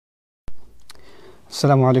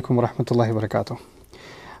السلام عليكم ورحمة الله وبركاته.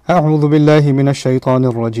 أعوذ بالله من الشيطان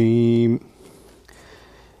الرجيم.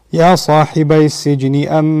 يا صاحبي السجن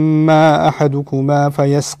أما أحدكما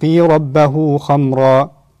فيسقي ربه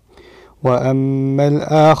خمرا وأما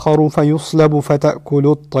الآخر فيصلب فتأكل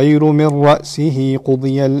الطير من رأسه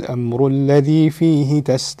قضي الأمر الذي فيه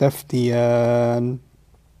تستفتيان.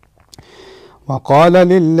 وقال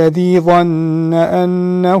للذي ظن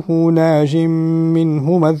أنه ناج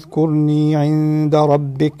منه اذكرني عند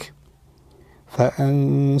ربك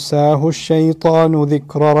فأنساه الشيطان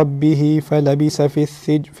ذكر ربه فلبث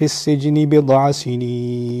في السجن بضع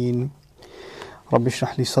سنين. رب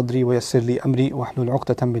اشرح لي صدري ويسر لي أمري واحلل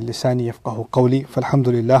عقدة من لساني يفقه قولي. فالحمد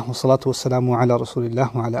لله والصلاة والسلام على رسول الله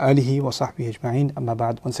وعلى آله وصحبه أجمعين. أما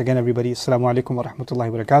بعد. Once again, everybody, Assalamu alaikum wa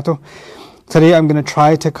rahmatullahi wa barakatuh. Today I'm going to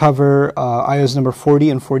try to cover ayahs number 40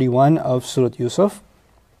 and 41 of Surah Yusuf.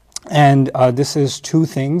 And this is two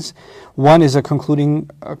things. One is a concluding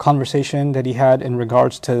conversation that he had in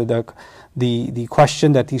regards to the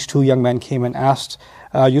question that these two young men came and asked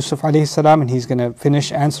Yusuf alayhi salam, and he's going to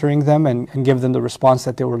finish answering them and give them the response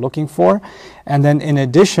that they were looking for. And then in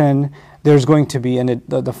addition, there's going to be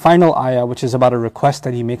the final ayah, which is about a request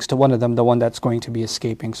that he makes to one of them, the one that's going to be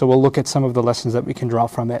escaping. So we'll look at some of the lessons that we can draw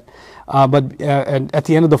from it. But at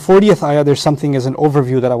the end of the 40th ayah, there's something as an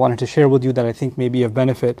overview that I wanted to share with you that I think may be of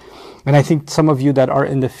benefit. And I think some of you that are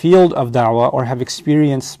in the field of da'wah or have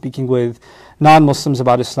experience speaking with non-Muslims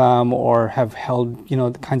about Islam or have held,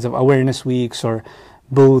 kinds of awareness weeks or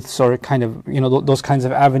booths or kind of, those kinds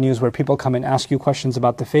of avenues where people come and ask you questions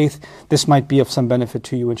about the faith, this might be of some benefit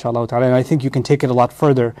to you, inshallah ta'ala. And I think you can take it a lot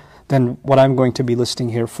further than what I'm going to be listing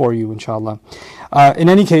here for you, inshallah. In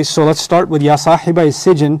any case, so let's start with Ya Sahiba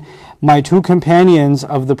Sijin, my two companions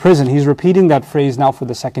of the prison. He's repeating that phrase now for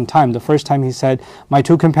the second time. The first time he said, my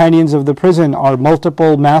two companions of the prison are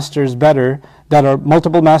multiple masters better, that are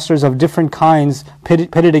multiple masters of different kinds,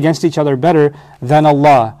 pitted against each other better than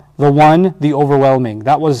Allah. The one, the overwhelming.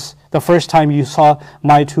 That was the first time you saw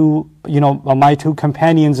my two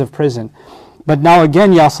companions of prison. But now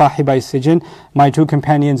again, Ya Sahibai Sijin, my two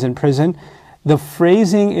companions in prison. The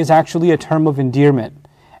phrasing is actually a term of endearment.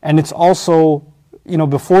 And it's also,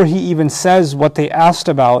 before he even says what they asked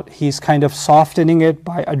about, he's kind of softening it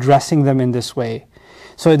by addressing them in this way.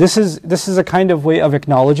 So this is a kind of way of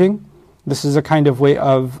acknowledging. This is a kind of way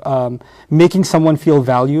of making someone feel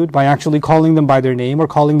valued by actually calling them by their name or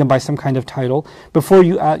calling them by some kind of title before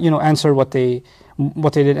you answer what they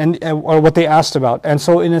did or what they asked about. And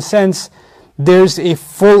so in a sense, there's a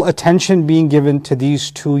full attention being given to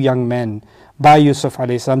these two young men by Yusuf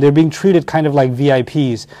alayhi salam. They're being treated kind of like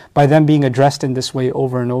VIPs by them being addressed in this way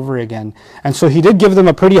over and over again. And so he did give them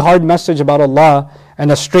a pretty hard message about Allah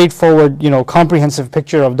and a straightforward, comprehensive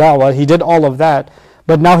picture of da'wah. He did all of that.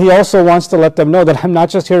 But now he also wants to let them know that I'm not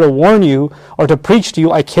just here to warn you or to preach to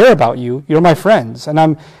you. I care about you. You're my friends, and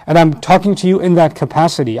I'm talking to you in that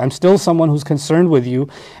capacity. I'm still someone who's concerned with you,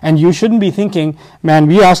 and you shouldn't be thinking, man,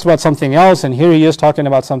 we asked about something else, and here he is talking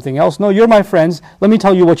about something else. No, you're my friends. Let me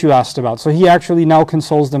tell you what you asked about. So he actually now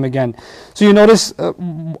consoles them again. So you notice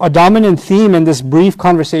a dominant theme in this brief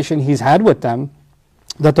conversation he's had with them,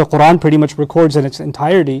 that the Quran pretty much records in its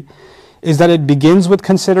entirety, is that it begins with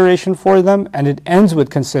consideration for them and it ends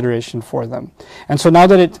with consideration for them. And so now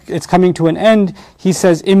that it's coming to an end, he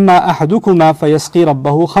says, إِمَّا أَحَدُكُمَا فَيَسْقِي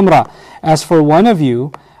رَبَّهُ خَمْرًا. As for one of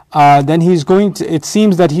you, then it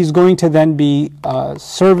seems that he's going to then be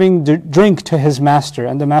serving drink to his master.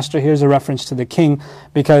 And the master here is a reference to the king,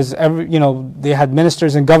 because they had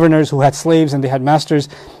ministers and governors who had slaves and they had masters.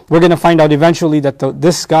 We're going to find out eventually that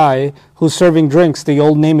this guy who's serving drinks, the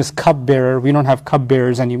old name is cupbearer. We don't have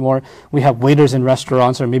cupbearers anymore. We have waiters in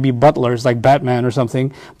restaurants or maybe butlers like Batman or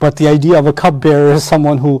something. But the idea of a cupbearer is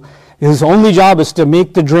someone who his only job is to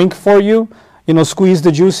make the drink for you, squeeze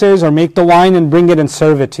the juices or make the wine and bring it and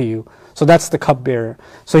serve it to you. So that's the cupbearer.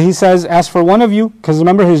 So he says, as for one of you, because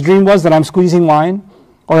remember his dream was that I'm squeezing wine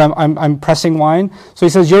or I'm pressing wine. So he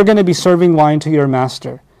says, you're going to be serving wine to your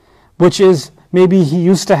master, which is maybe he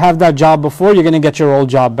used to have that job before, you're going to get your old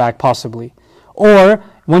job back possibly. Or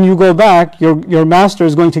when you go back, your master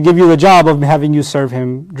is going to give you the job of having you serve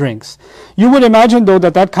him drinks. You would imagine though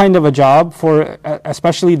that kind of a job for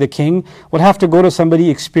especially the king would have to go to somebody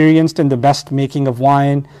experienced in the best making of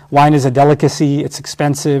wine. Wine is a delicacy, it's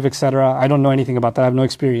expensive, etc. I don't know anything about that, I have no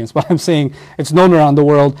experience, but I'm saying it's known around the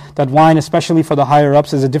world that wine, especially for the higher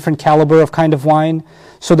ups, is a different caliber of kind of wine.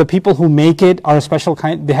 So the people who make it are a special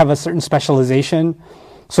kind, they have a certain specialization.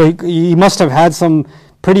 So he must have had some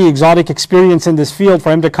pretty exotic experience in this field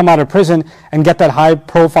for him to come out of prison and get that high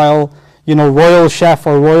profile, royal chef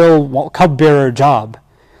or royal cupbearer job.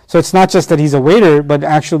 So it's not just that he's a waiter, but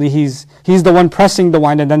actually he's the one pressing the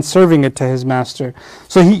wine and then serving it to his master.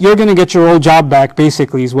 So you're going to get your old job back,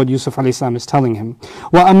 basically, is what Yusuf alayhi salam is telling him.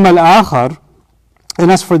 وَأَمَّا الْآخَرُ,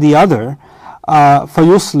 and as for the other,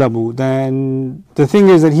 فَيُصْلَبُ, then the thing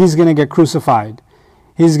is that he's going to get crucified.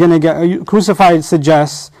 He's going to get, crucified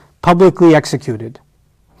suggests publicly executed.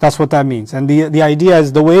 That's what that means. And the idea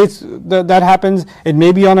is the way that happens, it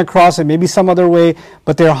may be on a cross, it may be some other way,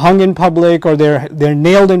 but they're hung in public, or they're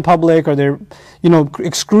nailed in public, or they're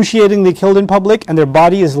excruciatingly killed in public, and their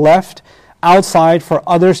body is left outside for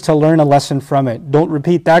others to learn a lesson from it. Don't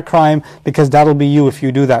repeat that crime, because that'll be you if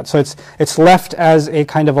you do that. So it's left as a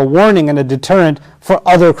kind of a warning and a deterrent for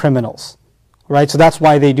other criminals. Right? So that's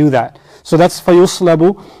why they do that. So that's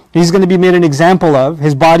فَيُصْلَبُ. He's going to be made an example of.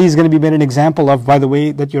 His body is going to be made an example of by the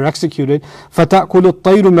way that you're executed. فَتَأْكُلُ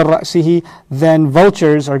الطَّيْرُ مِنْ رَأْسِهِ. Then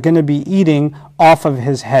vultures are going to be eating off of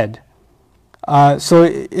his head. So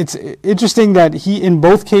it's interesting that he in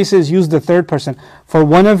both cases used the third person. For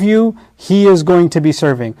one of you, he is going to be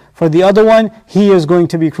serving. For the other one, he is going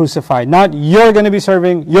to be crucified. Not you're going to be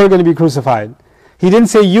serving, you're going to be crucified. He didn't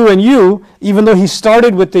say you and you, even though he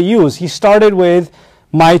started with the yous. He started with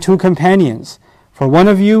my two companions. For one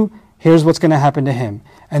of you, here's what's going to happen to him.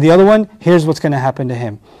 And the other one, here's what's going to happen to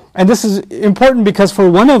him. And this is important because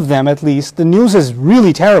for one of them at least, the news is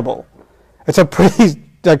really terrible. It's a pretty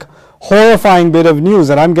horrifying bit of news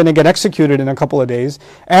that I'm going to get executed in a couple of days.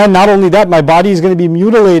 And not only that, my body is going to be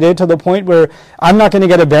mutilated to the point where I'm not going to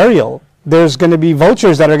get a burial. There's going to be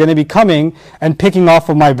vultures that are going to be coming and picking off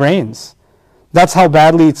of my brains. That's how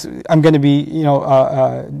badly I'm going to be,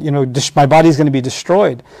 my body's going to be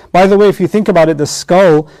destroyed. By the way, if you think about it, the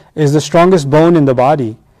skull is the strongest bone in the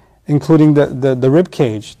body, including the rib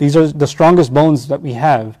cage. These are the strongest bones that we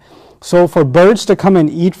have. So for birds to come and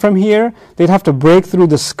eat from here, they'd have to break through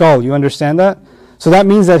the skull. You understand that? So that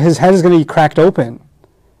means that his head is going to be cracked open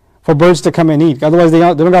for birds to come and eat. Otherwise, they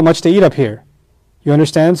don't got much to eat up here. You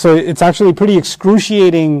understand? So it's actually pretty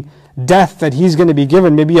excruciating death that he's going to be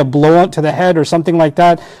given, maybe a blowout to the head or something like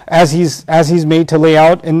that, as he's made to lay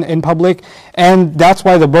out in public. And that's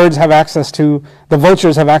why the vultures have access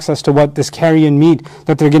to what this carrion meat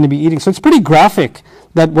that they're going to be eating. So it's pretty graphic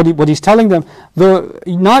that what he's telling them.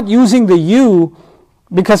 Not using the you,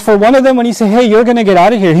 because for one of them, when he say, hey, you're going to get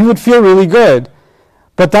out of here, he would feel really good.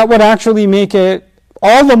 But that would actually make it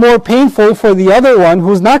all the more painful for the other one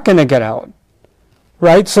who's not going to get out.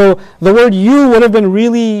 Right? So the word you would have been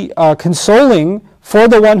really consoling for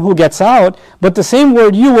the one who gets out, but the same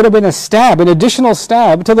word you would have been an additional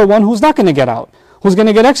stab to the one who's not going to get out, who's going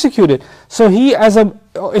to get executed. So he,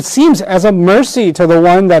 it seems as a mercy to the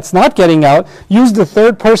one that's not getting out, used the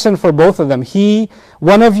third person for both of them.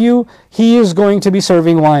 One of you, he is going to be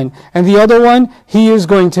serving wine, and the other one, he is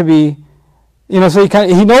going to be, so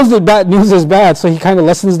he knows that bad news is bad, so he kind of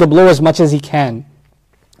lessens the blow as much as he can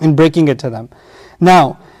in breaking it to them.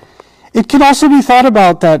 Now, it can also be thought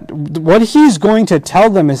about that what he's going to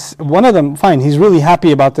tell them is, one of them, fine, he's really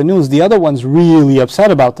happy about the news. The other one's really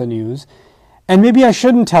upset about the news. And maybe I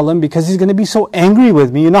shouldn't tell him because he's going to be so angry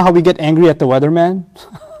with me. You know how we get angry at the weatherman?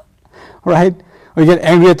 Right? Or we get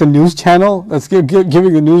angry at the news channel that's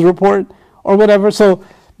giving the news report or whatever. So,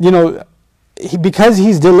 because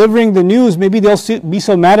he's delivering the news, maybe they'll be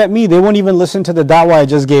so mad at me, they won't even listen to the da'wah I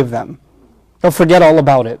just gave them. They'll forget all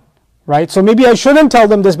about it. Right? So maybe I shouldn't tell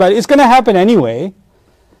them this, but it's going to happen anyway.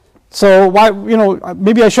 So why,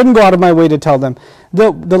 maybe I shouldn't go out of my way to tell them.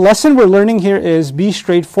 The lesson we're learning here is be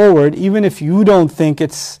straightforward, even if you don't think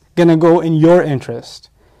it's going to go in your interest.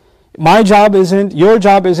 My job isn't, your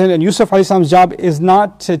job isn't, and Yusuf alayhi salam's job is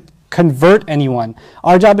not to convert anyone.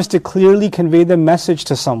 Our job is to clearly convey the message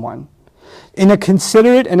to someone in a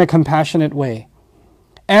considerate and a compassionate way.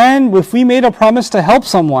 And if we made a promise to help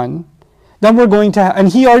someone, then we're going to, and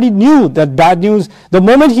he already knew that bad news, the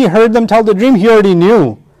moment he heard them tell the dream, he already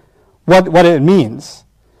knew what it means.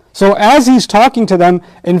 So as he's talking to them,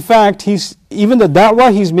 in fact, even the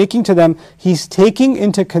da'wah he's making to them, he's taking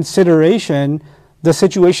into consideration the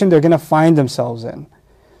situation they're going to find themselves in.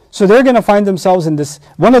 So they're going to find themselves in this,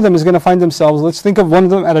 one of them is going to find themselves, let's think of one of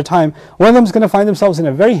them at a time, one of them is going to find themselves in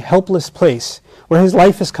a very helpless place where his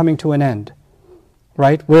life is coming to an end.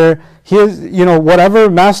 Right? Where whatever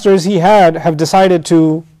masters he had have decided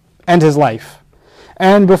to end his life.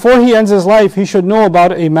 And before he ends his life, he should know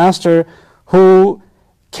about a master who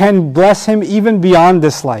can bless him even beyond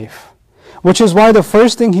this life. Which is why the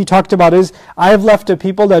first thing he talked about is, I've left a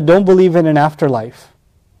people that don't believe in an afterlife.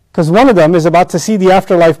 Because one of them is about to see the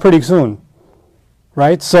afterlife pretty soon.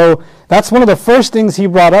 Right? So that's one of the first things he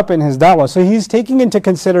brought up in his da'wah. So he's taking into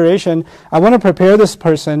consideration, I want to prepare this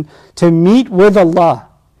person to meet with Allah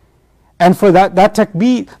And for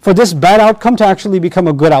for this bad outcome to actually become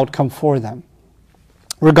a good outcome for them.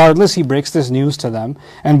 Regardless, he breaks this news to them,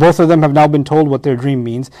 and both of them have now been told what their dream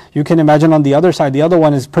means. You can imagine on the other side, the other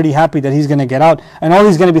one is pretty happy that he's going to get out, and all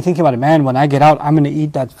he's going to be thinking about, man, when I get out, I'm going to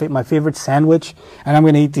eat my favorite sandwich, and I'm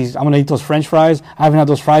going to eat those French fries. I haven't had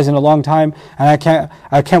those fries in a long time, and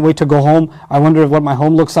I can't wait to go home. I wonder what my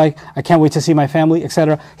home looks like. I can't wait to see my family,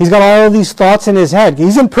 etc. He's got all of these thoughts in his head.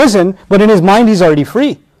 He's in prison, but in his mind, he's already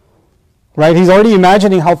free, right? He's already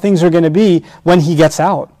imagining how things are going to be when he gets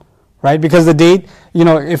out. Right? Because the date,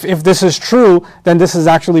 if this is true, then this is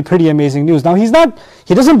actually pretty amazing news. Now he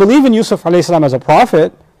doesn't believe in Yusuf alayhi salam as a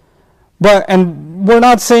prophet, and we're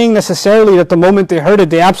not saying necessarily that the moment they heard it,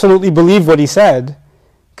 they absolutely believe what he said.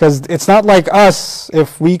 Because it's not like us,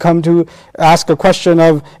 if we come to ask a question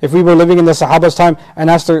if we were living in the Sahaba's time and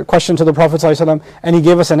asked a question to the Prophet sallallahu alaihi wasallam and he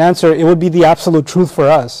gave us an answer, it would be the absolute truth for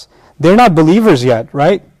us. They're not believers yet,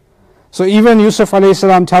 right? So even Yusuf alayhi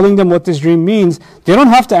salam telling them what this dream means, they don't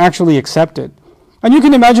have to actually accept it. And you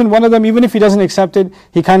can imagine one of them, even if he doesn't accept it,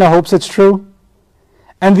 he kind of hopes it's true.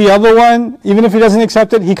 And the other one, even if he doesn't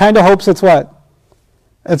accept it, he kind of hopes it's what?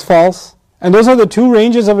 It's false. And those are the two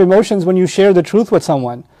ranges of emotions when you share the truth with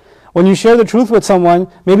someone. When you share the truth with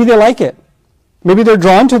someone, maybe they like it. Maybe they're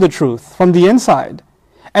drawn to the truth from the inside.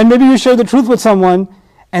 And maybe you share the truth with someone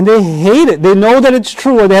and they hate it. They know that it's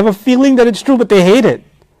true, or they have a feeling that it's true, but they hate it.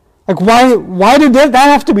 Like, why did that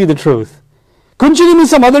have to be the truth? Couldn't you give me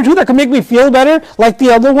some other truth that could make me feel better, like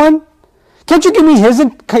the other one? Can't you give me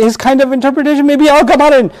his kind of interpretation? Maybe I'll come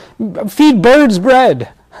out and feed birds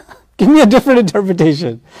bread. Give me a different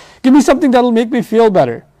interpretation. Give me something that'll make me feel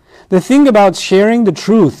better. The thing about sharing the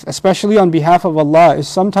truth, especially on behalf of Allah, is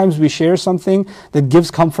sometimes we share something that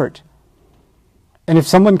gives comfort. And if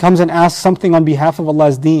someone comes and asks something on behalf of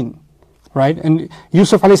Allah's deen, right? And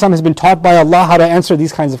Yusuf alayhi salam has been taught by Allah how to answer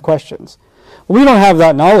these kinds of questions. We don't have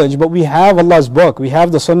that knowledge, but we have Allah's book. We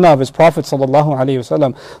have the sunnah of His Prophet sallallahu alaihi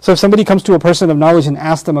wasallam. So if somebody comes to a person of knowledge and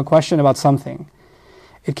asks them a question about something,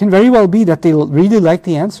 it can very well be that they really like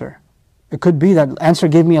the answer. It could be that answer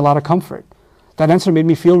gave me a lot of comfort. That answer made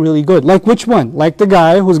me feel really good. Like which one? Like the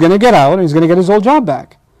guy who's going to get out and he's going to get his old job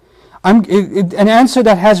back. An answer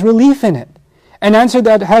that has relief in it. An answer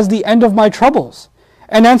that has the end of my troubles.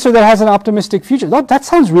 An answer that has an optimistic future. That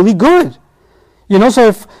sounds really good.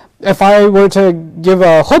 So if I were to give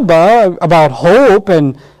a khutbah about hope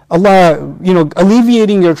and Allah,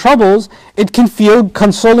 alleviating your troubles, it can feel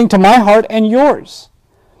consoling to my heart and yours.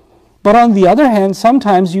 But on the other hand,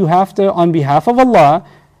 sometimes you have to, on behalf of Allah,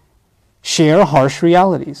 share harsh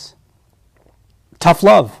realities. Tough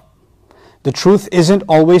love. The truth isn't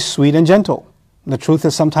always sweet and gentle. The truth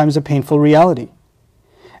is sometimes a painful reality.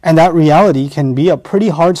 And that reality can be a pretty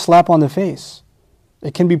hard slap on the face.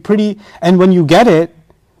 It can be pretty, and when you get it,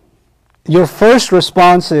 your first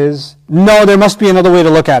response is, no, there must be another way to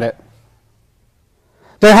look at it.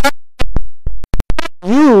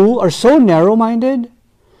 You are so narrow-minded,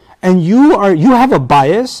 and you have a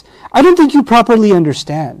bias. I don't think you properly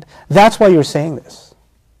understand. That's why you're saying this.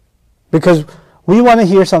 Because we want to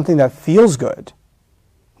hear something that feels good.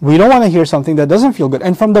 We don't want to hear something that doesn't feel good.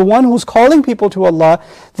 And from the one who's calling people to Allah,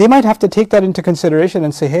 they might have to take that into consideration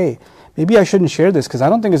and say, hey, maybe I shouldn't share this because I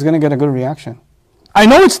don't think it's going to get a good reaction. I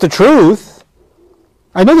know it's the truth.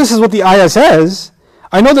 I know this is what the ayah says.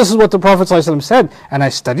 I know this is what the Prophet ﷺ said. And I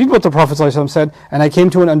studied what the Prophet ﷺ said. And I came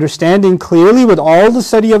to an understanding clearly with all the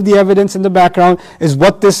study of the evidence in the background is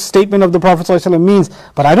what this statement of the Prophet ﷺ means.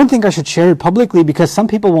 But I don't think I should share it publicly because some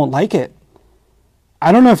people won't like it.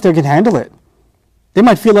 I don't know if they can handle it. They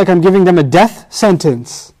might feel like I'm giving them a death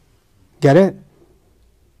sentence. Get it?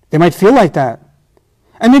 They might feel like that.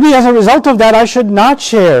 And maybe as a result of that, I should not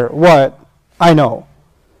share what I know.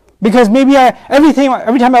 Because maybe every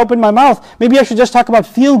time I open my mouth, maybe I should just talk about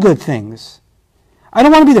feel-good things. I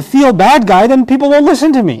don't want to be the feel-bad guy, then people won't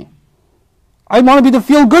listen to me. I want to be the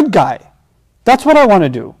feel-good guy. That's what I want to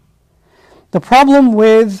do. The problem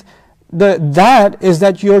with that is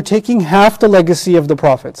that you're taking half the legacy of the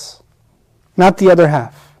prophets. Not the other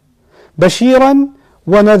half. Bashiran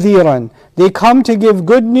wa nadhiran. They come to give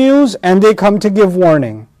good news and they come to give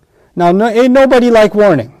warning. Now, ain't nobody like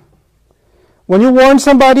warning. When you warn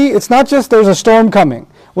somebody, it's not just there's a storm coming.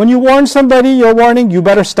 When you warn somebody, you're warning, you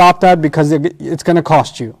better stop that because it's going to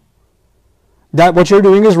cost you. That what you're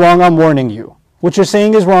doing is wrong, I'm warning you. What you're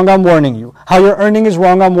saying is wrong, I'm warning you. How you're earning is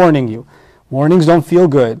wrong, I'm warning you. Warnings don't feel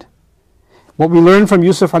good. What we learn from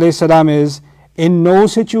Yusuf alayhi salam is, in no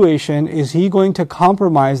situation is he going to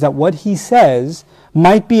compromise that what he says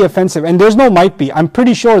might be offensive. And there's no might be. I'm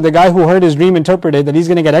pretty sure the guy who heard his dream interpreted that he's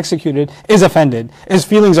going to get executed is offended. His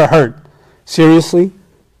feelings are hurt. Seriously?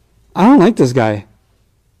 I don't like this guy.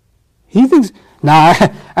 He thinks, nah,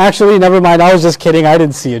 actually, never mind. I was just kidding. I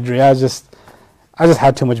didn't see a dream. I just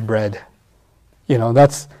had too much bread.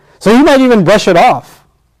 So he might even brush it off.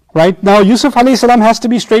 Right? Now, Yusuf a.s. has to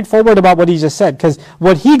be straightforward about what he just said, because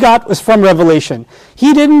what he got was from revelation.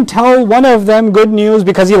 He didn't tell one of them good news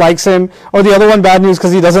because he likes him, or the other one bad news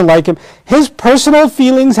because he doesn't like him. His personal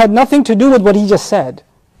feelings had nothing to do with what he just said.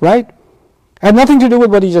 Right? Had nothing to do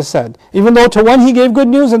with what he just said. Even though to one he gave good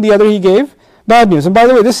news and the other he gave bad news. And by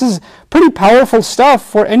the way, this is pretty powerful stuff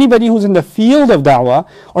for anybody who's in the field of da'wah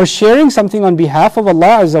or sharing something on behalf of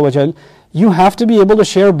Allah Azza wa Jal. You have to be able to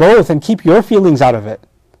share both and keep your feelings out of it.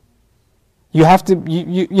 You have to,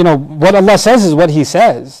 what Allah says is what He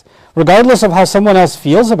says, regardless of how someone else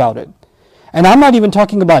feels about it. And I'm not even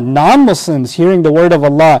talking about non-Muslims hearing the word of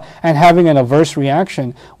Allah and having an adverse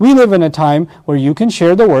reaction. We live in a time where you can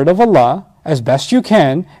share the word of Allah as best you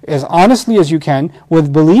can, as honestly as you can,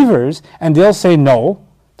 with believers, and they'll say, no,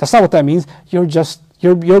 that's not what that means.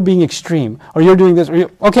 You're being extreme, or you're doing this.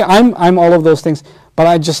 Okay, I'm all of those things.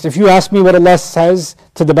 But if you ask me what Allah says,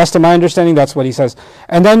 to the best of my understanding, that's what He says.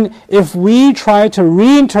 And then if we try to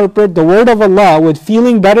reinterpret the word of Allah with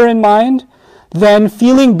feeling better in mind, then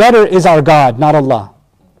feeling better is our God, not Allah.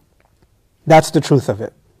 That's the truth of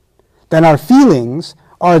it. Then our feelings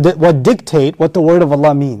are what dictate what the word of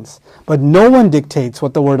Allah means. But no one dictates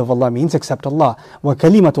what the word of Allah means except Allah.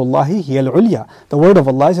 وَكَلِمَةُ اللَّهِ هِيَ الْعُلْيَا. The word of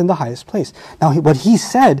Allah is in the highest place. Now what he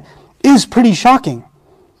said is pretty shocking.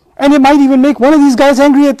 And it might even make one of these guys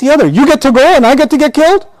angry at the other. You get to go and I get to get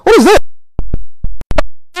killed? What is this?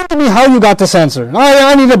 Tell me how you got this answer.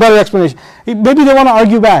 I need a better explanation. Maybe they want to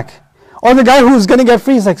argue back. Or the guy who's going to get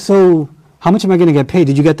free is like, so how much am I going to get paid?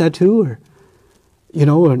 Did you get that too? Or,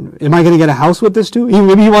 am I going to get a house with this too?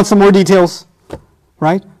 Maybe he wants some more details.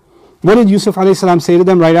 Right? What did Yusuf a.s. say to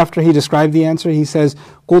them right after he described the answer? He says,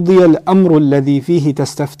 قُضِيَ الْأَمْرُ الَّذِي فِيهِ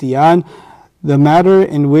تَسْتَفْتِيَانِ. The matter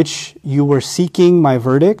in which you were seeking a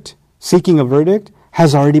verdict,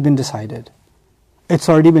 has already been decided. It's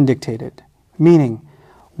already been dictated. Meaning,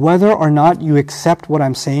 whether or not you accept what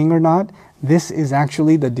I'm saying or not, this is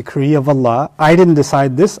actually the decree of Allah. I didn't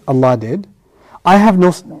decide this, Allah did.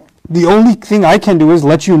 The only thing I can do is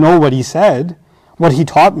let you know what He said, what He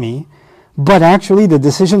taught me, but actually the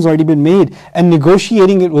decision's already been made, and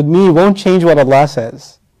negotiating it with me won't change what Allah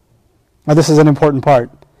says. Now this is an important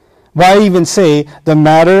part. Why even say the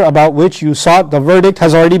matter about which you sought the verdict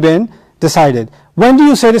has already been decided? When do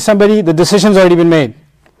you say to somebody the decision's already been made?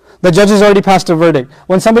 The judge has already passed a verdict.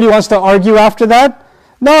 When somebody wants to argue after that,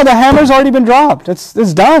 no, the hammer's already been dropped.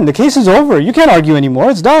 It's done. The case is over. You can't argue anymore.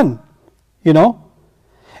 It's done.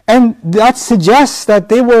 And that suggests that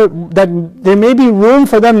there may be room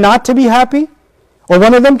for them not to be happy, or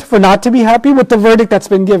one of them for not to be happy with the verdict that's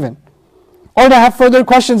been given, or to have further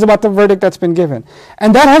questions about the verdict that's been given.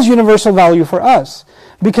 And that has universal value for us,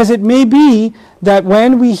 because it may be that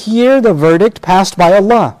when we hear the verdict passed by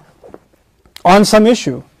Allah on some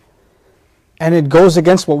issue, and it goes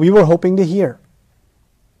against what we were hoping to hear,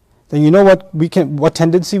 then you know what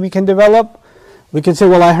tendency we can develop? We can say,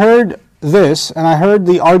 well, I heard this, and I heard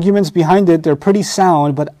the arguments behind it, they're pretty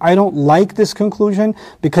sound, but I don't like this conclusion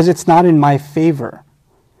because it's not in my favor.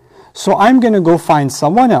 So I'm going to go find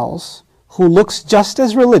someone else who looks just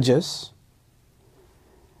as religious,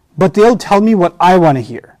 but they'll tell me what I want to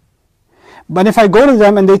hear. But if I go to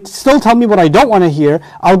them and they still tell me what I don't want to hear,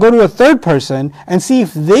 I'll go to a third person and see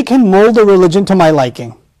if they can mold the religion to my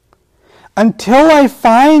liking. Until I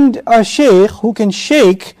find a sheikh who can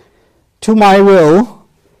shake to my will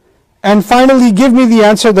and finally give me the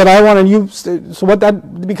answer that I want. So what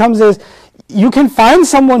that becomes is, you can find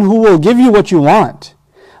someone who will give you what you want,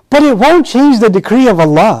 but it won't change the decree of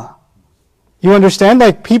Allah. You understand?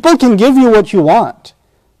 Like, people can give you what you want.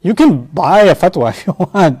 You can buy a fatwa if you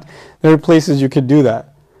want. There are places you could do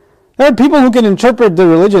that. There are people who can interpret the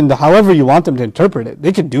religion however you want them to interpret it.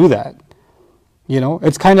 They can do that.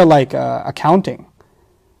 It's kind of like accounting.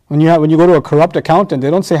 When you go to a corrupt accountant, they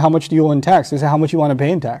don't say how much do you owe in tax. They say how much you want to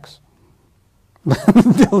pay in tax.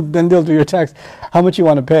 Then they'll do your tax. How much you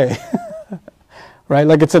want to pay. Right?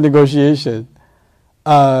 Like it's a negotiation.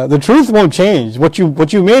 The truth won't change. What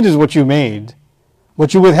you made is what you made.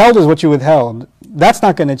 What you withheld is what you withheld. That's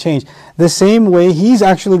not going to change. The same way he's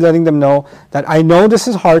actually letting them know that I know this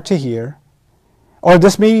is hard to hear, or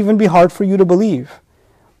this may even be hard for you to believe.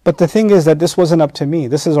 But the thing is that this wasn't up to me.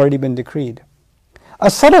 This has already been decreed. A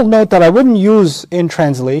subtle note that I wouldn't use in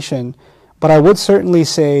translation, but I would certainly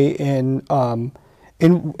say in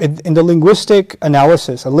the linguistic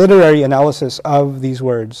analysis, a literary analysis of these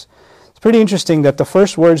words. It's pretty interesting that the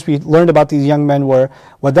first words we learned about these young men were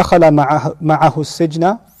وَدَخَلَ مَعَهُ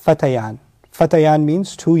السِّجْنَ fatayan. Fatayan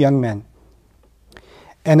means two young men.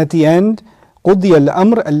 And at the end, قُضِيَ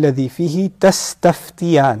الْأَمْرُ الَّذِي فِيهِ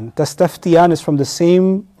تَسْتَفْتِيَانِ. Tastaftiyan is from the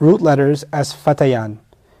same root letters as fatayan.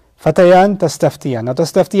 Fatayan, tastaftiyan. Now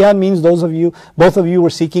tastaftiyan means both of you are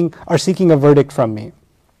seeking a verdict from me.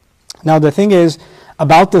 Now the thing is,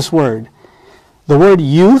 about this word, the word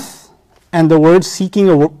youth and the word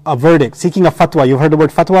seeking a verdict, seeking a fatwa. You've heard the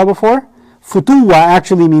word fatwa before? Futuwa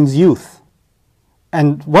actually means youth.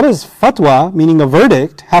 And what does fatwa, meaning a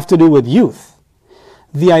verdict, have to do with youth?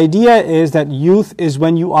 The idea is that youth is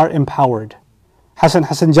when you are empowered.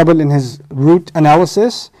 Hassan Jabal in his root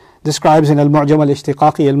analysis describes in Al-Mu'jam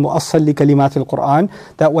al-Ishtiqaqi al-Mu'assal li Kalimat al-Quran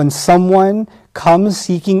that when someone comes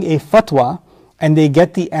seeking a fatwa and they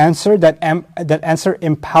get the answer, that answer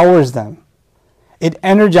empowers them. It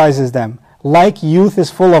energizes them. Like youth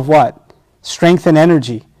is full of what? Strength and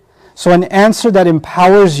energy. So an answer that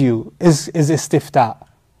empowers you is istifta.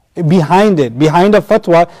 Behind a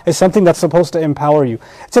fatwa is something that's supposed to empower you.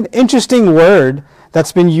 It's an interesting word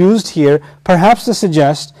that's been used here, perhaps to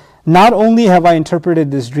suggest, not only have I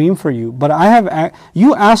interpreted this dream for you, but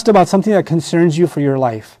you asked about something that concerns you for your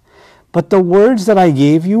life. But the words that I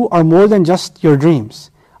gave you are more than just your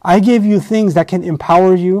dreams. I gave you things that can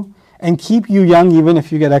empower you and keep you young even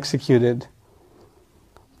if you get executed.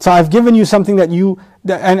 So I've given you something that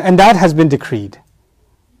and that has been decreed.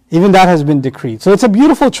 Even that has been decreed. So it's a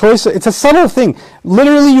beautiful choice. It's a subtle thing.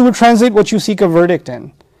 Literally, you would translate what you seek a verdict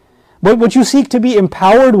in. But what you seek to be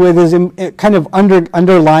empowered with is kind of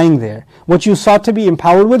underlying there. What you sought to be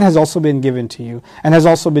empowered with has also been given to you and has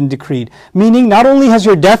also been decreed. Meaning, not only has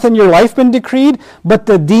your death and your life been decreed, but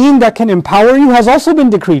the deen that can empower you has also been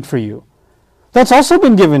decreed for you. That's also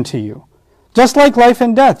been given to you. Just like life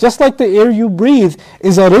and death, just like the air you breathe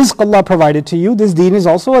is a rizq Allah provided to you, this deen is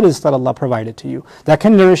also a rizq that Allah provided to you that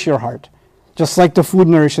can nourish your heart, just like the food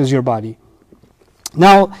nourishes your body.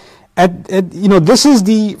 Now, this is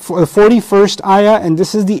the 41st ayah, and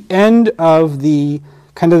this is the end of the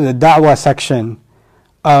kind of the da'wah section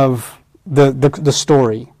of the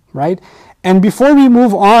story, right? And before we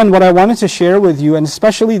move on, what I wanted to share with you, and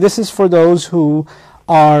especially this is for those who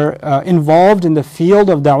are involved in the field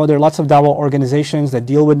of da'wah. There are lots of da'wah organizations that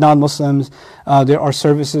deal with non-Muslims. There are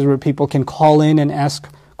services where people can call in and ask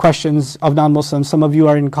questions of non-Muslims. Some of you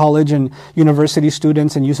are in college and university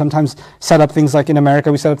students, and you sometimes set up things like in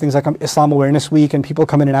America, we set up things like Islam Awareness Week, and people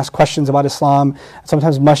come in and ask questions about Islam.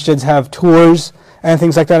 Sometimes masjids have tours and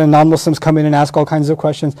things like that, and non-Muslims come in and ask all kinds of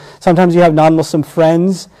questions. Sometimes you have non-Muslim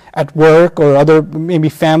friends at work or other, maybe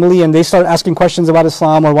family, and they start asking questions about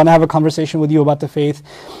Islam or want to have a conversation with you about the faith.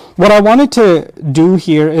 What I wanted to do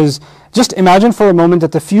here is just imagine for a moment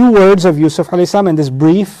that the few words of Yusuf alayhi salam and this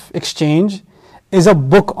brief exchange is a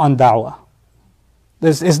book on da'wah.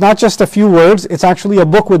 It's not just a few words, it's actually a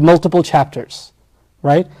book with multiple chapters,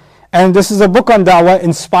 right? And this is a book on da'wah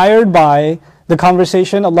inspired by the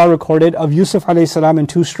conversation Allah recorded of Yusuf alayhi salam and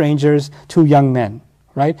two strangers, two young men,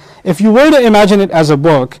 right? If you were to imagine it as a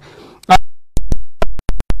book,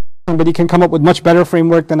 somebody can come up with much better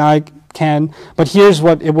framework than I can, but here's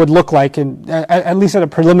what it would look like, at least at a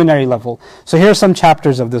preliminary level. So here are some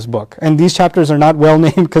chapters of this book, and these chapters are not well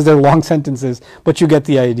named because they're long sentences, but you get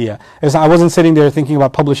the idea. I wasn't sitting there thinking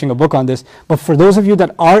about publishing a book on this, but for those of you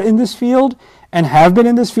that are in this field and have been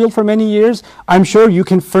in this field for many years, I'm sure you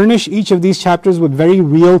can furnish each of these chapters with very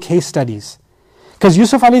real case studies. Because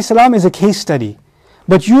Yusuf alayhi salam is a case study,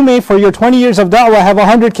 but you may, for your 20 years of da'wah, have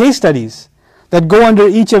 100 case studies that go under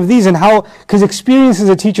each of these, and how, because experience is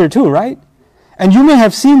a teacher too, right? And you may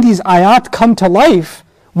have seen these ayat come to life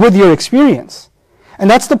with your experience. And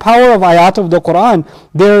that's the power of ayat of the Quran.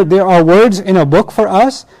 There are words in a book for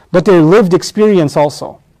us, but they're lived experience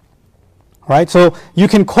also. Right? So you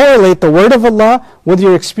can correlate the word of Allah with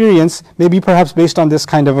your experience, maybe perhaps based on this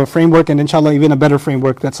kind of a framework, and inshallah even a better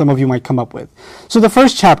framework that some of you might come up with. So the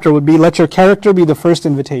first chapter would be, let your character be the first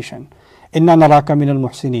invitation. Inna naraka min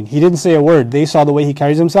al-muhsinin. He didn't say a word. They saw the way he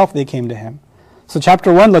carries himself, they came to him. So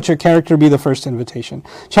chapter 1, let your character be the first invitation.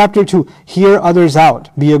 Chapter 2, hear others out.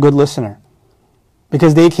 Be a good listener.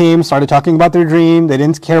 Because they came, started talking about their dream. They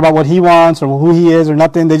didn't care about what he wants or who he is or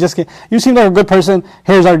nothing. They just came, you seem like a good person.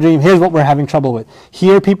 Here's our dream. Here's what we're having trouble with.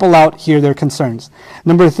 Hear people out. Hear their concerns.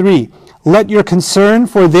 Number 3, let your concern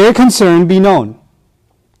for their concern be known.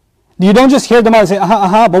 You don't just hear them out and say,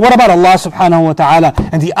 but what about Allah subhanahu wa ta'ala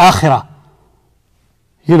and the akhirah?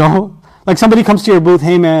 You know, like somebody comes to your booth,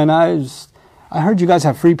 hey man, I heard you guys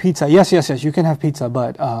have free pizza. Yes, you can have pizza,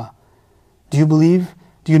 but do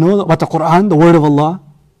you know what the Quran, the word of Allah?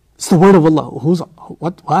 It's the word of Allah.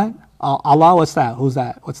 What? Allah, what's that? Who's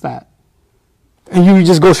that? What's that? And you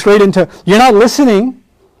just go straight into, you're not listening,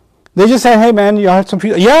 They just say, hey man, you have some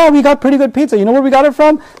pizza. Yeah, we got pretty good pizza. You know where we got it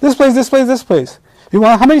from? This place, this place, this place.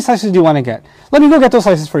 How many slices do you want to get? Let me go get those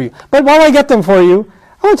slices for you. But while I get them for you,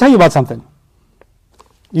 I want to tell you about something.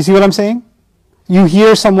 You see what I'm saying? You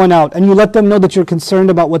hear someone out and you let them know that you're concerned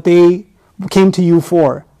about what they came to you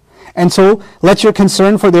for. And so let your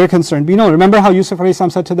concern for their concern be known. Remember how Yusuf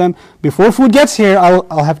ﷺ said to them, before food gets here,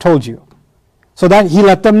 I'll have told you. So that he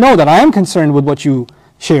let them know that I am concerned with what you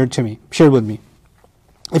shared with me.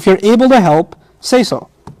 If you're able to help, say so.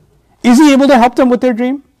 Is he able to help them with their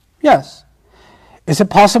dream? Yes. Is it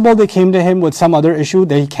possible they came to him with some other issue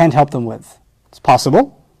that he can't help them with? It's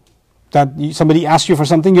possible. That somebody asked you for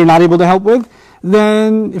something you're not able to help with,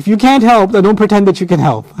 then if you can't help, then don't pretend that you can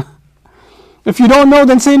help. If you don't know,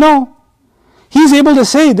 then say no. He's able to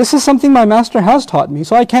say, this is something my master has taught me,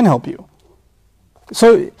 so I can help you.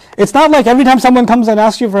 So it's not like every time someone comes and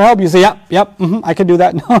asks you for help, you say, yep, I can do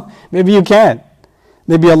that. No, maybe you can't.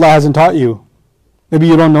 Maybe Allah hasn't taught you. Maybe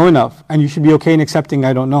you don't know enough, and you should be okay in accepting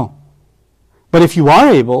I don't know. But if you are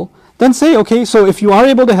able, then say, okay, so if you are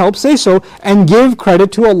able to help, say so, and give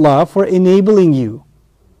credit to Allah for enabling you.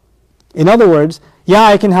 In other words, yeah,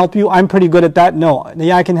 I can help you, I'm pretty good at that. No,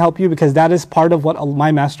 yeah, I can help you because that is part of what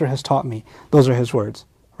my master has taught me. Those are his words.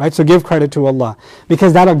 Right? So give credit to Allah.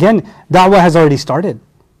 Because that again, da'wah has already started.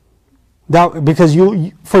 Because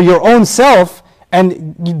you, for your own self,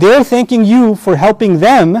 and they're thanking you for helping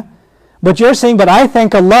them, but you're saying, but I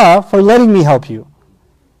thank Allah for letting me help you.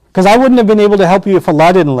 Because I wouldn't have been able to help you if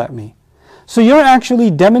Allah didn't let me. So you're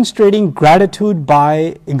actually demonstrating gratitude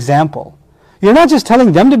by example. You're not just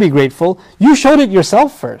telling them to be grateful, you showed it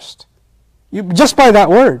yourself first. Just by that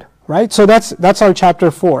word, right? So that's our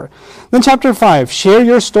chapter 4. Then chapter 5, share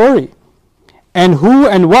your story. And who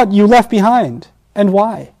and what you left behind, and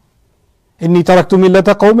why. إِنِّي تَرَكْتُ مِلَّةَ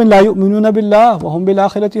قَوْمٍ لَا يُؤْمِنُونَ بِاللَّهِ وَهُمْ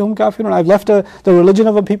بِالْآخِرَةِ هُمْ كَافِرُونَ. I've left the religion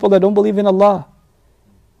of a people that don't believe in Allah.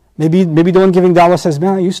 Maybe the one giving da'wah says,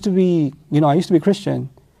 man, I used to be Christian.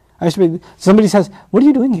 Somebody says, what are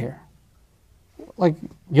you doing here? Like,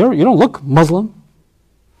 you don't look Muslim.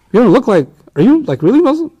 You don't look like, are you like really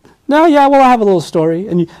Muslim? No, yeah, well I have a little story.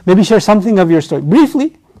 And you maybe share something of your story,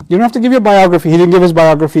 briefly. You don't have to give your biography. He didn't give his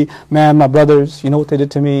biography. Man, my brothers, you know what they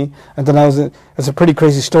did to me? And then it's a pretty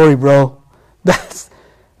crazy story, bro. That's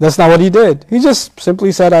not what he did. He just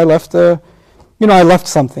simply said, I left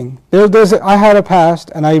something. I had a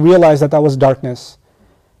past, and I realized that was darkness.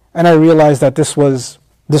 And I realized that this was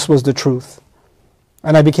the truth.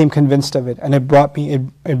 And I became convinced of it, and it brought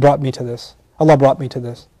me to this. Allah brought me to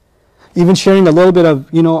this. Even sharing a little bit of,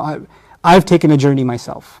 I've taken a journey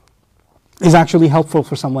myself is actually helpful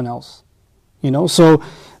for someone else. So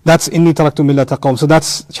that's إِنِّي تَرَكْتُ مِلَّةَ قَوْمٍ. So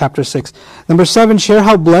that's chapter 6. Number 7, share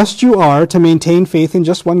how blessed you are to maintain faith in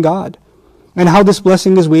just one God, and how this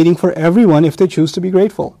blessing is waiting for everyone if they choose to be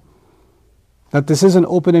grateful. That this is an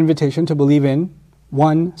open invitation to believe in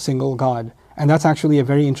one single God. And that's actually a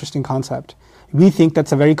very interesting concept. We think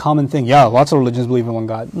that's a very common thing. Yeah, lots of religions believe in one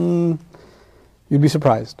God. You'd be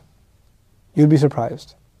surprised. You'd be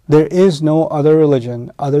surprised. There is no other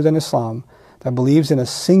religion other than Islam that believes in a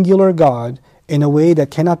singular God in a way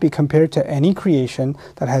that cannot be compared to any creation,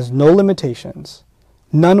 that has no limitations,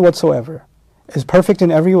 none whatsoever, is perfect in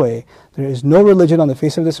every way. There is no religion on the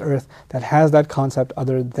face of this earth that has that concept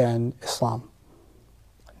other than Islam.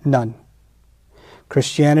 None.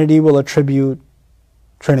 Christianity will attribute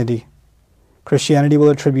Trinity. Christianity will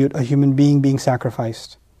attribute a human being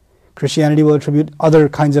sacrificed. Christianity will attribute other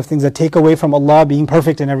kinds of things that take away from Allah being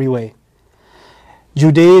perfect in every way.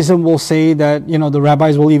 Judaism will say that, the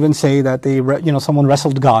rabbis will even say that someone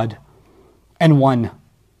wrestled God and won.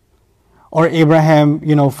 Or Abraham,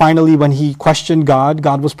 finally when he questioned God,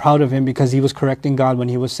 God was proud of him because he was correcting God when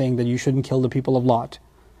he was saying that you shouldn't kill the people of Lot,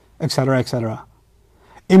 etc., etc.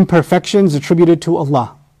 Imperfections attributed to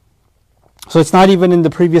Allah. So it's not even in the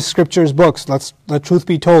previous scriptures books. Let truth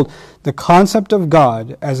be told. The concept of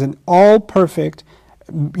God as an all-perfect,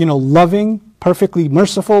 loving, perfectly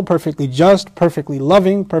merciful, perfectly just, perfectly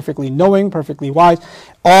loving, perfectly knowing, perfectly wise,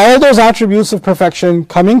 all those attributes of perfection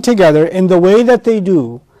coming together in the way that they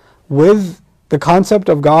do with the concept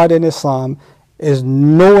of God in Islam is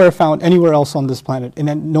nowhere found anywhere else on this planet,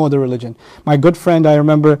 in no other religion. My good friend, I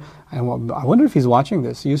remember, I wonder if he's watching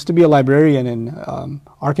this. He used to be a librarian in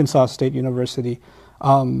Arkansas State University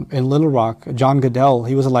in Little Rock, John Goodell.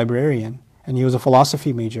 He was a librarian, and he was a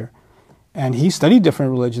philosophy major. And he studied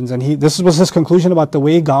different religions, and this was his conclusion about the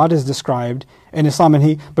way God is described in Islam.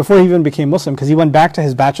 And before he even became Muslim, because he went back to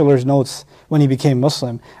his bachelor's notes when he became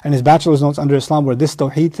Muslim, and his bachelor's notes under Islam were, this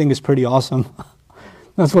Tawheed thing is pretty awesome.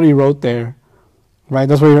 That's what he wrote there, right?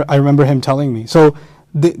 That's what I remember him telling me. So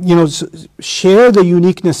share the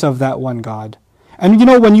uniqueness of that one God. And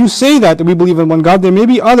when you say that we believe in one God, there may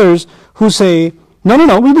be others who say,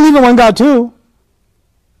 no, we believe in one God too.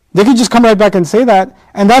 They could just come right back and say that.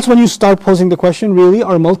 And that's when you start posing the question, really,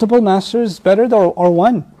 are multiple masters better or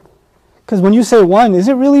one? Because when you say one, is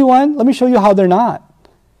it really one? Let me show you how they're not.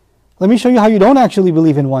 Let me show you how you don't actually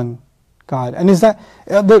believe in one God. And is that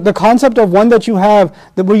the concept of one that you have,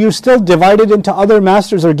 that where you're still divided into other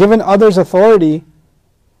masters or given others authority,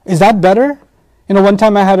 is that better? One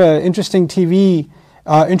time I had an interesting TV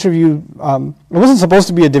interview. It wasn't supposed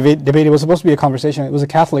to be a debate. It was supposed to be a conversation. It was a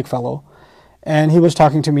Catholic fellow, and he was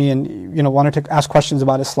talking to me and wanted to ask questions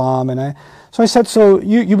about Islam. And so I said, so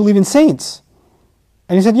you believe in saints?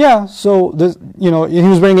 And he said, yeah. So he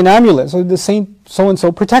was wearing an amulet. So the saint so and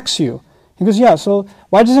so protects you. He goes, yeah. So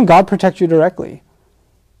why doesn't God protect you directly?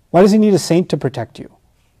 Why does He need a saint to protect you?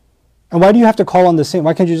 And why do you have to call on the saint?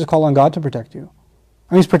 Why can't you just call on God to protect you?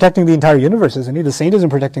 I mean, He's protecting the entire universe, isn't He? The saint isn't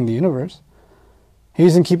protecting the universe. He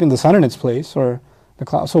isn't keeping the sun in its place or the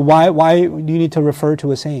cloud. So why do you need to refer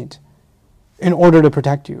to a saint in order to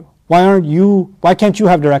protect you? Why can't you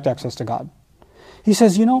have direct access to God? He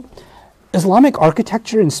says, Islamic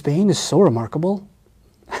architecture in Spain is so remarkable.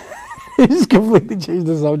 He just completely changed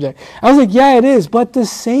the subject. I was like, yeah, it is, but the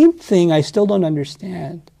same thing I still don't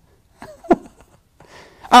understand.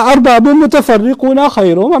 أَأَرْبَابٌ مُتَفَرِّقُونَ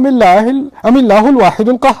خَيْرٌ أَمِ اللَّهُ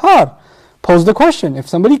الْوَاحِدُ الْقَهَّارُ. Pose the question. If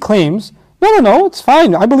somebody claims, no, it's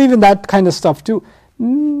fine, I believe in that kind of stuff too.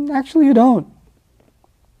 Actually, you don't.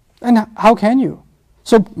 And how can you?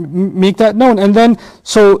 So make that known. And then,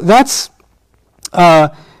 so that's,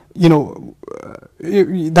 that's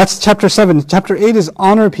chapter 7. Chapter 8 is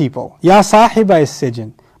honor people. Ya sahiba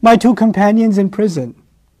as-sijn. My two companions in prison.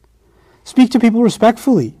 Speak to people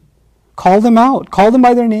respectfully. Call them out. Call them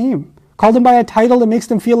by their name. Call them by a title that makes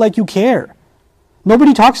them feel like you care.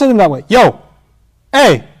 Nobody talks to them that way. Yo,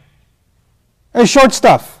 hey, short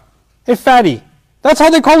stuff, hey, fatty. That's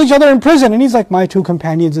how they call each other in prison. And he's like, my two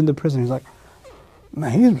companions in the prison. He's like,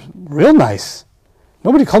 man, he's real nice.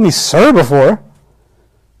 Nobody called me sir before.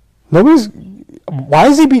 Why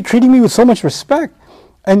is he treating me with so much respect?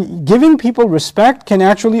 And giving people respect can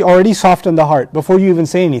actually already soften the heart before you even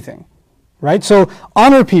say anything. Right? So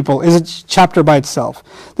honor people is a chapter by itself.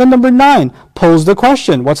 Then number 9, pose the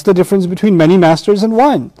question. What's the difference between many masters and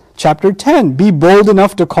one? Chapter 10, be bold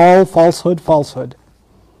enough to call falsehood falsehood.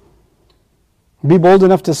 Be bold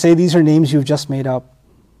enough to say these are names you've just made up.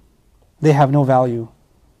 They have no value.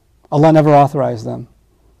 Allah never authorized them.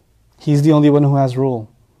 He's the only one who has rule.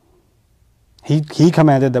 He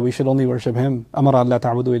commanded that we should only worship Him. أَمَرَ أَلَّا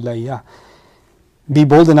تَعْبُدُوا إِلَّا إِيَّهُ. Be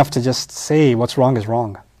bold enough to just say what's wrong is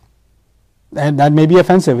wrong. And that may be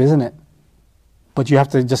offensive, isn't it? But you have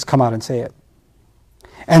to just come out and say it.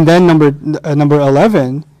 And then number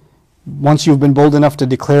 11, once you've been bold enough to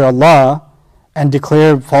declare Allah and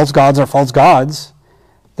declare false gods are false gods,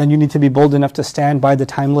 then you need to be bold enough to stand by the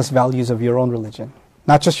timeless values of your own religion.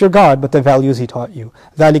 Not just your God, but the values He taught you.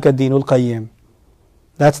 ذَلِكَ الدِّينُ الْقَيِّمُ.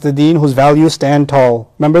 That's the deen whose values stand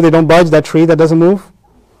tall. Remember, they don't budge, that tree that doesn't move?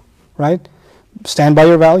 Right? Stand by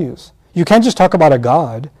your values. You can't just talk about a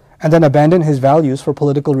God and then abandon His values for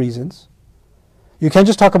political reasons. You can't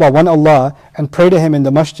just talk about one Allah and pray to Him in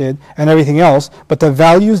the masjid and everything else, but the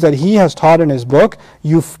values that He has taught in His book,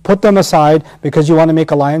 you've put them aside because you want to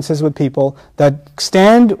make alliances with people that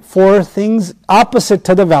stand for things opposite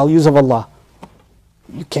to the values of Allah.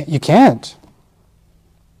 You can't.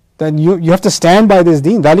 Then you have to stand by this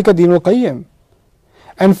deen. ذَلِكَ الدِّينُ الْقَيِّمُ.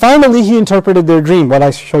 And finally, He interpreted their dream, what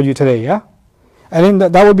I showed you today, yeah? And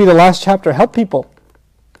that would be the last chapter. Help people.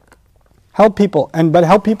 Help people. But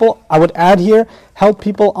help people, I would add here, help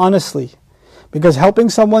people honestly. Because helping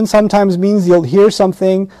someone sometimes means you'll hear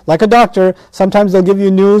something, like a doctor, sometimes they'll give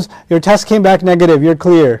you news, your test came back negative, you're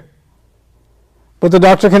clear. But the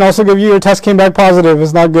doctor can also give you, your test came back positive,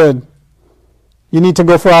 it's not good. You need to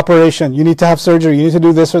go for operation, you need to have surgery, you need to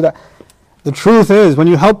do this or that. The truth is, when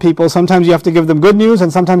you help people, sometimes you have to give them good news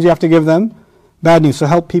and sometimes you have to give them bad news. So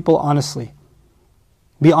help people honestly.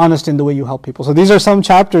 Be honest in the way you help people. So these are some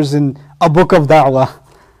chapters in a book of da'wah.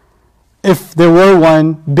 If there were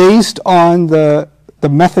one based on the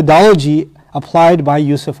methodology applied by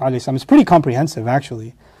Yusuf alayhi salam. It's pretty comprehensive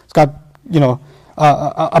actually. It's got,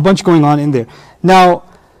 a bunch going on in there. Now,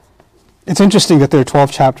 it's interesting that there are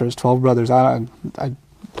 12 chapters, 12 brothers.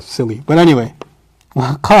 Silly. But anyway.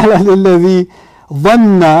 قَالَ لِلَّذِي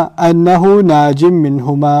ظَنَّ أَنَّهُ نَاجٍ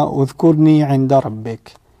مِّنْهُمَا أُذْكُرْنِي عِنْدَ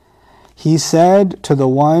رَبِّكَ. He said to the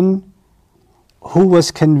one who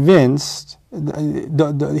was convinced,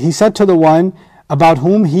 he said to the one about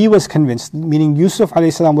whom he was convinced, meaning Yusuf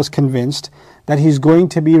alayhi salam was convinced that he's going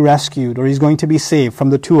to be rescued or he's going to be saved from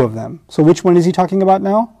the two of them. So which one is he talking about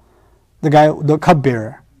now? The guy, the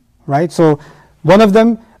cupbearer, right? So one of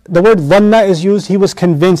them, the word dhanna is used, he was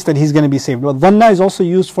convinced that he's going to be saved. But dhanna is also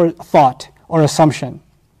used for thought or assumption.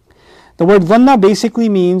 The word dhanna basically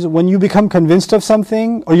means when you become convinced of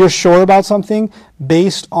something or you're sure about something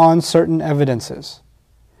based on certain evidences.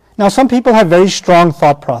 Now some people have very strong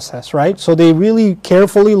thought process, right? So they really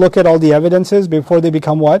carefully look at all the evidences before they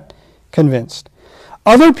become what? Convinced.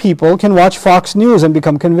 Other people can watch Fox News and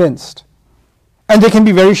become convinced. And they can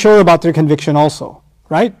be very sure about their conviction also,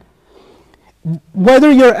 right?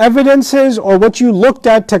 Whether your evidences or what you looked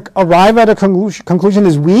at to arrive at a conclusion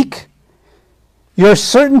is weak, your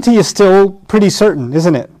certainty is still pretty certain,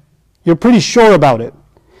 isn't it? You're pretty sure about it.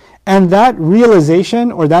 And that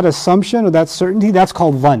realization or that assumption or that certainty, that's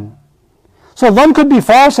called dhann. So dhann could be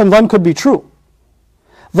false and dhann could be true.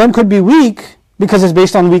 Dhann could be weak because it's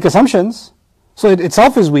based on weak assumptions, so it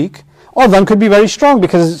itself is weak. Or dhann could be very strong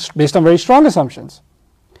because it's based on very strong assumptions.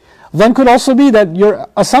 Dhann could also be that your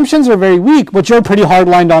assumptions are very weak, but you're pretty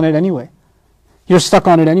hard-lined on it anyway. You're stuck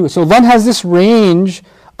on it anyway. So dhann has this range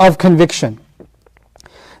of conviction.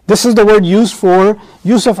 This is the word used for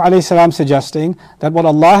Yusuf alayhi salam suggesting that what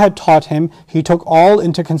Allah had taught him, he took all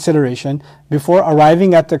into consideration before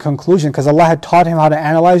arriving at the conclusion, because Allah had taught him how to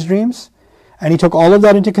analyze dreams, and he took all of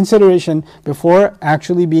that into consideration before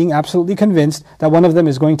actually being absolutely convinced that one of them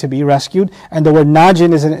is going to be rescued. And the word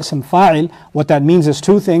najin is an ism fa'il. What that means is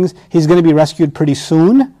two things. He's going to be rescued pretty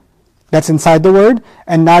soon. That's inside the word.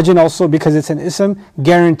 And najin also, because it's an ism,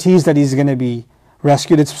 guarantees that he's going to be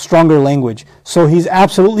rescued. It's stronger language. So he's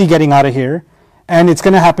absolutely getting out of here, and it's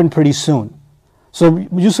going to happen pretty soon. So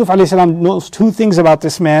Yusuf alayhi salam knows two things about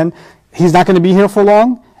this man. He's not going to be here for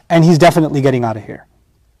long, and he's definitely getting out of here.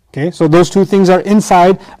 Okay, so those two things are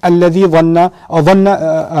inside الَّذِي ظَنَّ or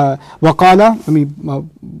ظَنَّ وَقَالَ. Let me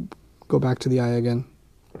go back to the ayah again.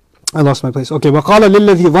 I lost my place. Okay, وَقَالَ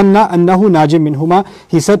لِلَّذِي ظَنَّ أَنَّهُ نَاجٍ مِّنْهُمَا.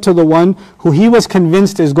 He said to the one who he was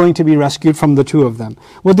convinced is going to be rescued from the two of them.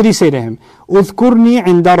 What did he say to him? اُذْكُرْنِي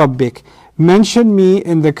عِنْدَ رَبِّكَ. Mention me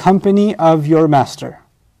in the company of your master.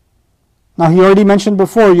 Now he already mentioned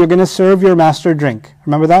before, you're going to serve your master drink.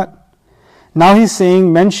 Remember that? Now he's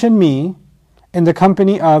saying, mention me in the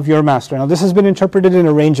company of your master. Now this has been interpreted in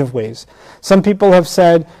a range of ways. Some people have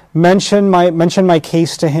said, mention my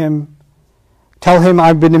case to him, tell him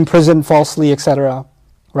I've been imprisoned falsely, etc.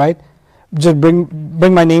 Right? Just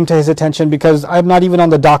bring my name to his attention because I'm not even on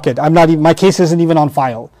the docket. My case isn't even on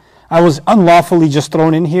file. I was unlawfully just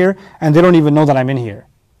thrown in here and they don't even know that I'm in here.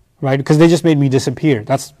 Right? Because they just made me disappear.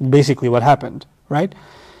 That's basically what happened. Right?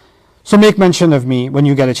 So make mention of me when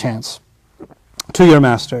you get a chance to your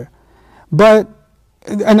master.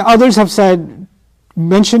 And others have said,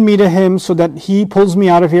 mention me to him so that he pulls me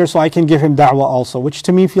out of here so I can give him da'wah also, which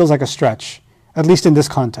to me feels like a stretch, at least in this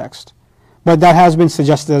context. But that has been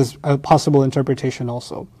suggested as a possible interpretation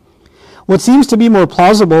also. What seems to be more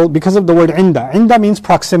plausible, because of the word inda. Inda means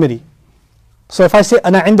proximity. So if I say,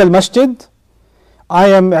 ana inda al-masjid, I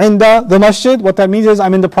am inda the masjid, what that means is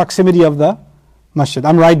I'm in the proximity of the masjid.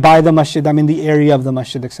 I'm right by the masjid, I'm in the area of the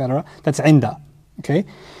masjid, etc. That's inda. Okay?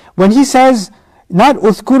 When he says, not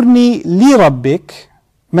uthkurni li rabbik,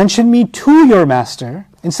 mention me to your master,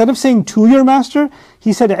 instead of saying to your master,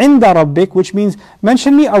 he said inda rabbik, which means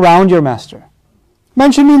mention me around your master.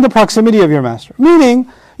 Mention me in the proximity of your master.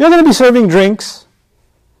 Meaning, you're going to be serving drinks,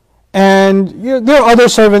 and there are other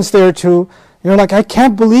servants there too. You're like, I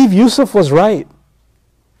can't believe Yusuf was right.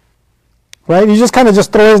 Right? You just kind of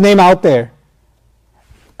just throw his name out there.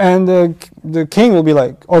 And the king will be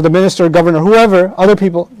like, or the minister, governor, whoever, other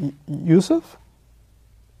people, Yusuf?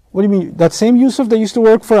 What do you mean? That same Yusuf that used to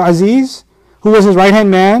work for Aziz, who was his right-hand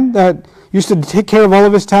man, that used to take care of all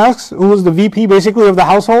of his tasks, who was the VP basically of the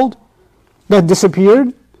household, that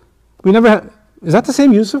disappeared? We never had, is that the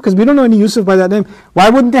same Yusuf? Because we don't know any Yusuf by that name. Why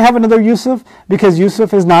wouldn't they have another Yusuf? Because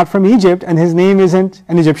Yusuf is not from Egypt and his name isn't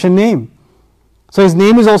an Egyptian name. So his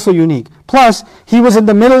name is also unique. Plus, he was in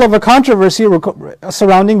the middle of a controversy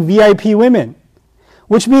surrounding VIP women,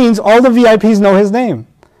 which means all the VIPs know his name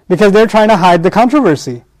because they're trying to hide the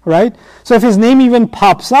controversy, right? So if his name even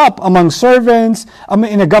pops up among servants,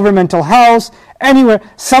 in a governmental house, anywhere,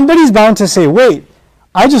 somebody's bound to say, wait,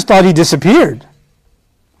 I just thought he disappeared.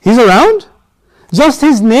 He's around? Just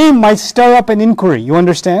his name might stir up an inquiry, you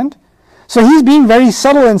understand? So he's being very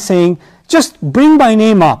subtle and saying, just bring my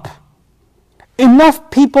name up. Enough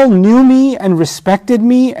people knew me and respected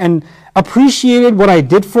me and appreciated what I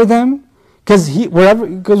did for them. Because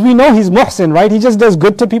we know he's muhsin, right? He just does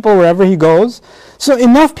good to people wherever he goes. So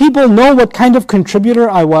enough people know what kind of contributor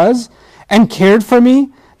I was and cared for me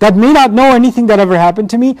that may not know anything that ever happened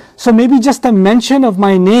to me. So maybe just the mention of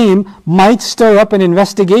my name might stir up an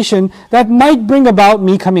investigation that might bring about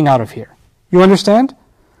me coming out of here. You understand?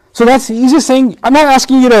 So he's just saying, I'm not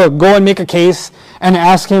asking you to go and make a case and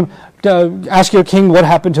ask your king what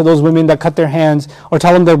happened to those women that cut their hands, or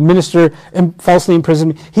tell him the minister falsely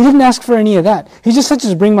imprisoned me. He didn't ask for any of that. He just said,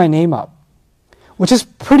 just bring my name up, which is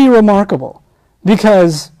pretty remarkable,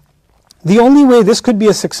 because the only way this could be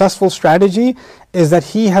a successful strategy is that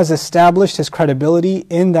he has established his credibility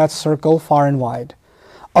in that circle far and wide.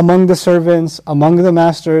 Among the servants, among the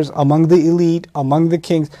masters, among the elite, among the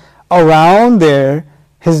kings, around there,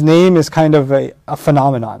 his name is kind of a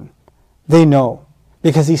phenomenon. They know,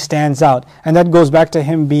 because he stands out. And that goes back to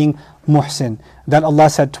him being muhsin, that Allah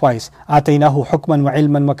said twice, آتَيْنَاهُ حُكْمًا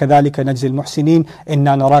وَعِلْمًا وَكَذَلِكَ نَجْزِي الْمُحْسِنِينَ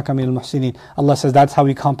إِنَّا نَرَاكَ مِنَ الْمُحْسِنِينَ. Allah says that's how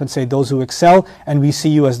we compensate those who excel, and we see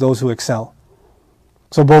you as those who excel.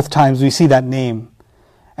 So both times we see that name.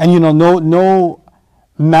 And no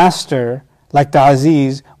master like the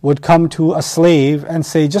Aziz would come to a slave and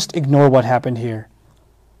say, just ignore what happened here.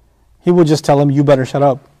 He would just tell him, you better shut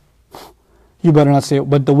up. You better not say it.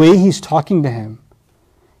 But the way he's talking to him,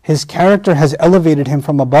 his character has elevated him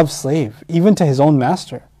from above slave, even to his own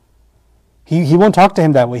master. He won't talk to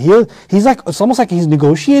him that way. He's like, it's almost like he's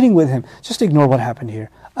negotiating with him. Just ignore what happened here.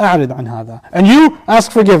 أعرض عن هذا. And you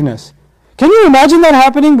ask forgiveness. Can you imagine that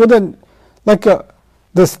happening with the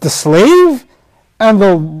slave and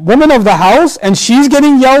the woman of the house, and she's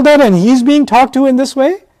getting yelled at and he's being talked to in this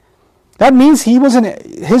way? That means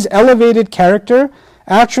his elevated character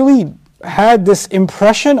actually had this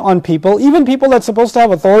impression on people. Even people that's supposed to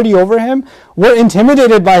have authority over him were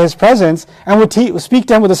intimidated by his presence and would speak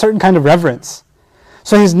to him with a certain kind of reverence.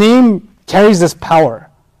 So his name carries this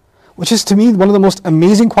power, which is to me one of the most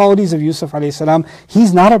amazing qualities of Yusuf alayhi salam.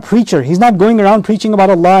 He's not a preacher. He's not going around preaching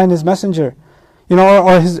about Allah and His messenger,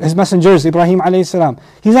 or his messengers, Ibrahim alayhi salam.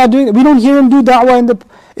 He's not doing. We don't hear him do da'wah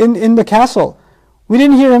in the castle. We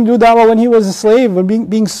didn't hear him do da'wah when he was a slave, when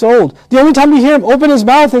being sold. The only time we hear him open his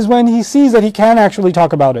mouth is when he sees that he can actually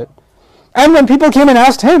talk about it. And when people came and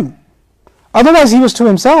asked him. Otherwise he was to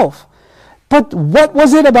himself. But what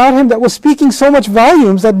was it about him that was speaking so much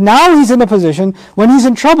volumes that now he's in a position, when he's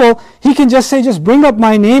in trouble, he can just say, just bring up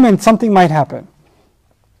my name and something might happen.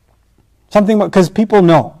 Because people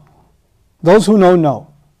know. Those who know.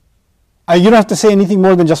 You don't have to say anything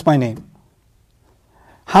more than just my name.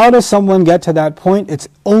 How does someone get to that point? It's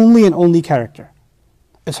only and only character.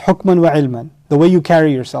 It's hukman wa ilman. The way you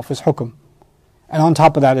carry yourself is hukum. And on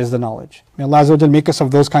top of that is the knowledge. May Allah Azza wa Jal make us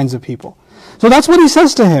of those kinds of people. So that's what he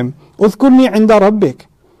says to him. Udhkurni inda rabbik.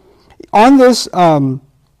 On this,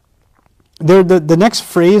 the next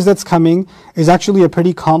phrase that's coming is actually a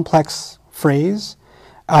pretty complex phrase.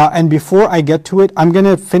 And before I get to it, I'm going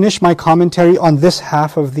to finish my commentary on this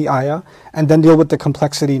half of the ayah and then deal with the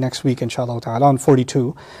complexity next week, inshallah ta'ala, on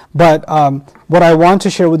 42. But what I want to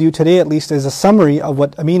share with you today, at least, is a summary of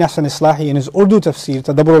what Amin Ahsan Islahi in his Urdu tafsir,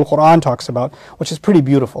 Tadabbur al-Quran, talks about, which is pretty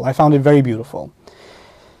beautiful. I found it very beautiful.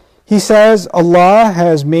 He says, Allah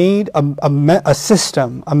has made a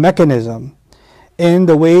system, a mechanism, in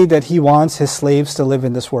the way that He wants His slaves to live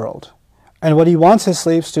in this world. And what He wants His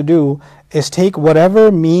slaves to do is take whatever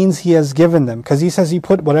means He has given them, because He says He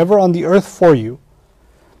put whatever on the earth for you.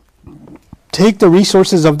 Take the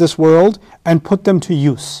resources of this world and put them to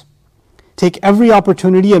use. Take every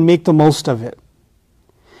opportunity and make the most of it.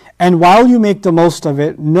 And while you make the most of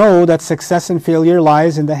it, know that success and failure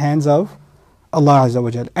lies in the hands of Allah Azza wa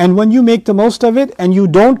Jal. And when you make the most of it and you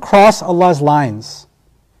don't cross Allah's lines,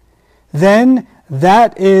 then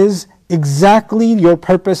that is exactly your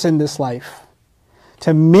purpose in this life.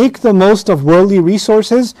 To make the most of worldly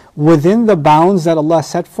resources within the bounds that Allah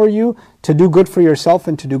set for you, to do good for yourself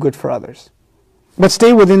and to do good for others. But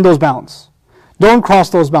stay within those bounds. Don't cross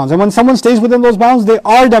those bounds. And when someone stays within those bounds, they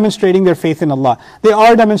are demonstrating their faith in Allah. They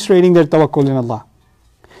are demonstrating their tawakkul in Allah.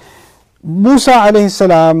 Musa alayhi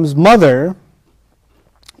salam's mother,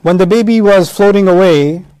 when the baby was floating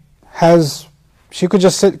away, she could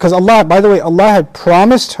just sit, because Allah, by the way, Allah had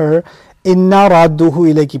promised her, Inna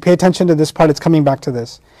radduhu ilayki. Pay attention to this part, it's coming back to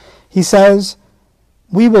this. He says,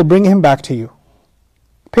 we will bring him back to you.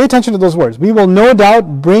 Pay attention to those words. We will no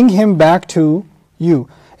doubt bring him back to you.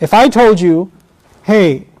 If I told you,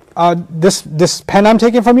 hey, this pen I'm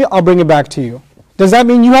taking from you, I'll bring it back to you. Does that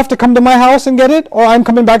mean you have to come to my house and get it? Or I'm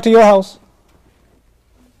coming back to your house?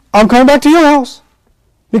 I'm coming back to your house.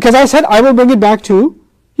 Because I said I will bring it back to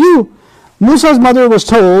you. Musa's mother was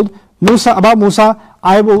told, Musa,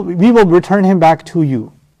 we will return him back to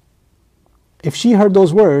you. If she heard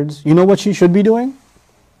those words, you know what she should be doing?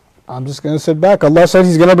 I'm just going to sit back. Allah said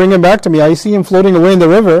He's going to bring him back to me. I see him floating away in the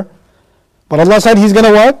river. But Allah said He's going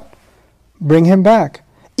to what? Bring him back.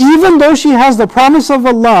 Even though she has the promise of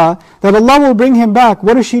Allah that Allah will bring him back,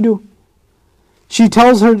 what does she do? She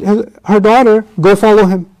tells her daughter, go follow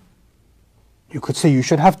him. You could say you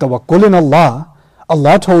should have tawakkul in Allah.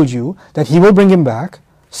 Allah told you that He will bring him back.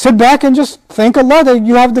 Sit back and just thank Allah that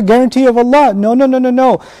you have the guarantee of Allah.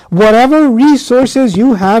 No. Whatever resources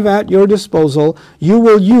you have at your disposal, you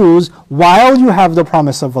will use while you have the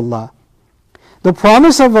promise of Allah. The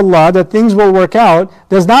promise of Allah that things will work out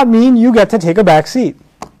does not mean you get to take a back seat.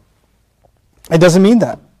 It doesn't mean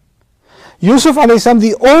that. Yusuf a.s.,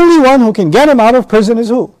 the only one who can get him out of prison is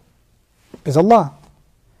who? Is Allah.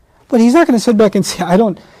 But he's not going to sit back and say, I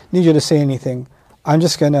don't need you to say anything. I'm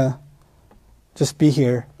just going to be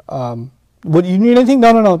here. Would you need anything?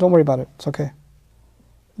 No, don't worry about it. It's okay.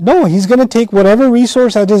 No, he's going to take whatever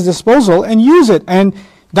resource at his disposal and use it. And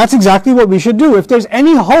that's exactly what we should do. If there's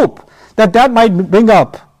any hope that might bring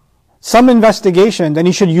up some investigation, then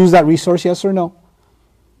he should use that resource, yes or no?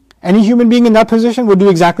 Any human being in that position would do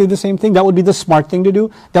exactly the same thing. That would be the smart thing to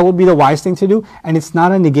do. That would be the wise thing to do. And it's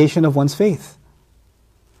not a negation of one's faith.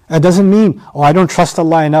 It doesn't mean, I don't trust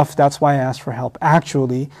Allah enough, that's why I asked for help.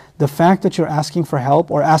 Actually, the fact that you're asking for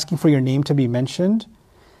help or asking for your name to be mentioned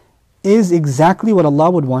is exactly what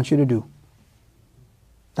Allah would want you to do.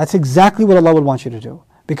 That's exactly what Allah would want you to do.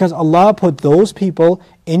 Because Allah put those people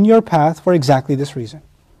in your path for exactly this reason.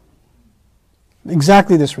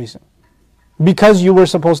 Exactly this reason. Because you were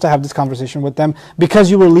supposed to have this conversation with them,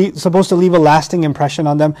 because you were supposed to leave a lasting impression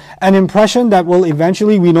on them, an impression that will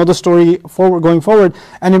eventually, we know the story going forward,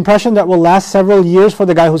 an impression that will last several years for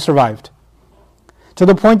the guy who survived. To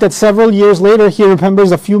the point that several years later, he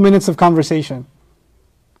remembers a few minutes of conversation.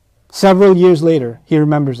 Several years later, he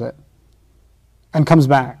remembers it and comes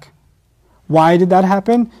back. Why did that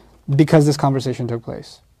happen? Because this conversation took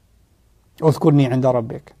place. اذكرني عند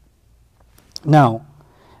ربك. Now,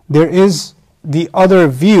 there is the other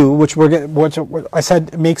view, which I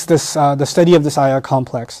said makes this the study of this ayah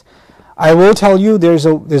complex. I will tell you there's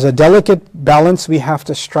a delicate balance we have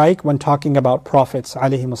to strike when talking about prophets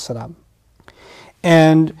alayhimus salam.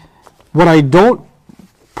 And what I don't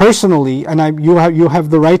personally, and you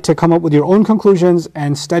have the right to come up with your own conclusions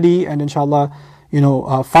and study and inshallah,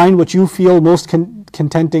 find what you feel most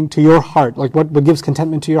contenting to your heart, like what gives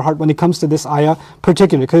contentment to your heart when it comes to this ayah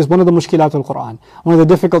particularly, because it's one of the mushkilat al-Quran, one of the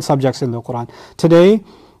difficult subjects in the Quran. Today,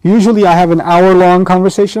 usually I have an hour-long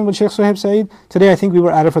conversation with Sheikh Suhaib Saeed. Today I think we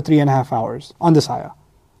were at it for 3.5 hours on this ayah.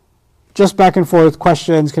 Just back and forth,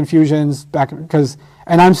 questions, confusions,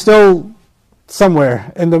 and I'm still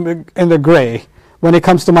somewhere in the gray when it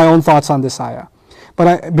comes to my own thoughts on this ayah.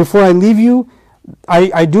 But before I leave you,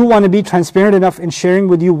 I do want to be transparent enough in sharing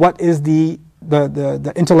with you what is the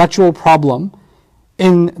intellectual problem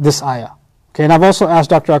in this ayah. Okay, and I've also asked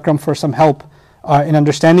Dr. Akram for some help in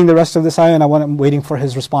understanding the rest of this ayah, and I'm waiting for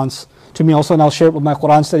his response to me also, and I'll share it with my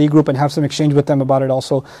Quran study group and have some exchange with them about it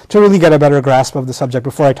also to really get a better grasp of the subject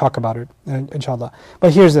before I talk about it, inshallah.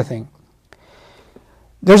 But here's the thing.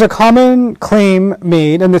 There's a common claim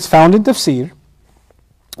made, and it's found in tafsir,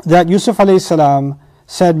 that Yusuf alayhi salam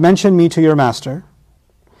said, mention me to your master.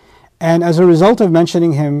 And as a result of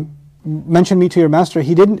mentioning me to your master,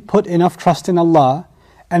 he didn't put enough trust in Allah.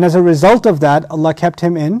 And as a result of that, Allah kept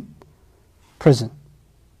him in prison.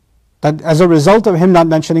 That as a result of him not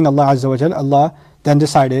mentioning Allah Azza wa Jal, Allah then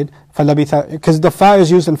decided, because the fa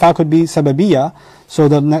is used and fa could be sababiyya, so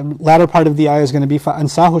the latter part of the ayah is going to be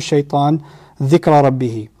فَأَنْسَاهُ الشَّيْطَانِ ذِكْرَ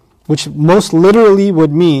رَبِّهِ, which most literally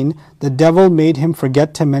would mean the devil made him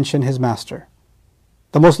forget to mention his master.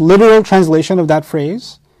 The most literal translation of that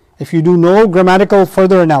phrase, if you do no grammatical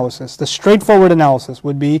further analysis, the straightforward analysis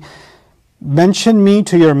would be, mention me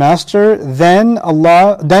to your master, then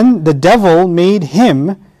the devil made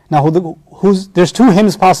him. Now there's two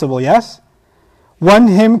hymns possible, yes? One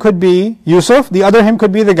hymn could be Yusuf, the other hymn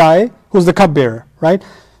could be the guy who's the cupbearer, right?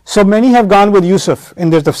 So many have gone with Yusuf in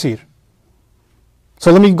their tafsir.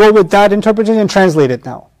 So let me go with that interpretation and translate it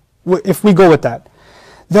now. If we go with that.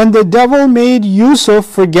 Then the devil made Yusuf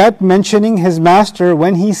forget mentioning his master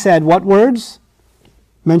when he said what words?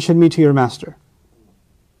 Mention me to your master.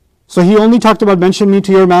 So he only talked about mention me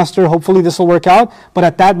to your master, hopefully this will work out. But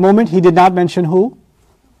at that moment he did not mention who?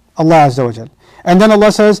 Allah Azza wa Jal. And then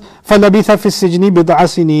Allah says, فَلَبِثَ فِي السِّجْنِ بِضْعَ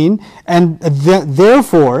سِنِينَ, and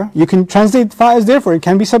therefore, you can translate fa as therefore, it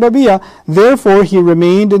can be sababiyya, therefore he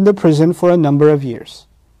remained in the prison for a number of years.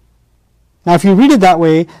 Now if you read it that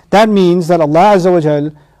way, that means that Allah Azza wa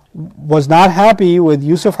Jal was not happy with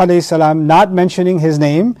Yusuf alayhi salam not mentioning his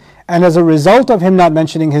name, and as a result of him not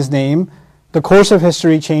mentioning his name, the course of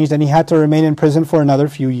history changed and he had to remain in prison for another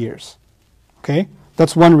few years. Okay,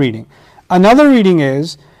 that's one reading. Another reading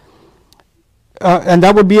is, and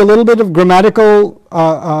that would be a little bit of grammatical,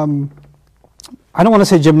 I don't want to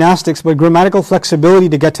say gymnastics, but grammatical flexibility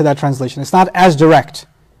to get to that translation. It's not as direct.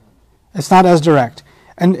 It's not as direct.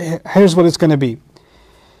 And here's what it's going to be.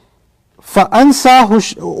 فَأَنْسَاهُ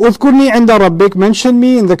اُذْكُرْنِي عِنْدَ رَبِّكَ, mention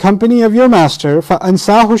me in the company of your master.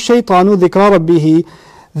 فَأَنْسَاهُ الشَّيْطَانُ ذِكْرَ رَبِّهِ,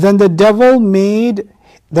 then the devil made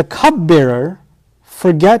the cupbearer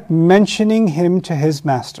forget mentioning him to his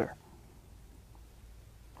master.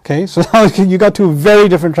 Okay, so now you got two very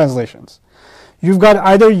different translations. You've got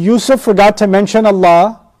either Yusuf forgot to mention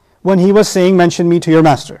Allah when he was saying, mention me to your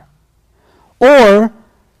master. Or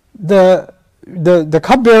the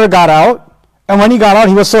cupbearer got out, and when he got out,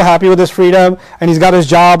 he was so happy with his freedom, and he's got his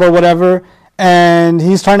job or whatever, and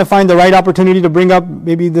he's trying to find the right opportunity to bring up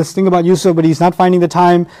maybe this thing about Yusuf, but he's not finding the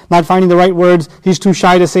time, not finding the right words, he's too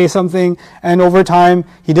shy to say something, and over time,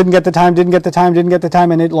 he didn't get the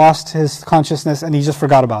time, and it lost his consciousness, and he just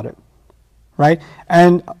forgot about it. Right?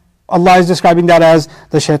 And Allah is describing that as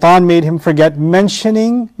the shaitan made him forget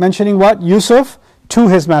mentioning what? Yusuf to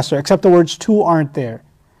his master, except the words to aren't there.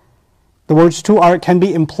 The words to can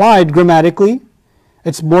be implied grammatically.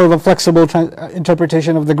 It's more of a flexible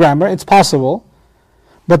interpretation of the grammar. It's possible.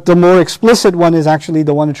 But the more explicit one is actually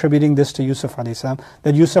the one attributing this to Yusuf alayhi salam,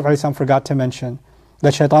 that Yusuf alayhi salam forgot to mention,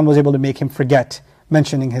 that shaitan was able to make him forget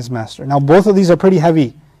mentioning his master. Now both of these are pretty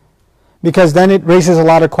heavy, because then it raises a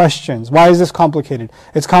lot of questions. Why is this complicated?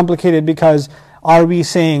 It's complicated because are we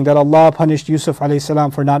saying that Allah punished Yusuf alayhi salam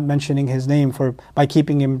for not mentioning his name by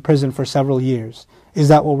keeping him in prison for several years? Is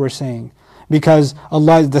that what we're saying? Because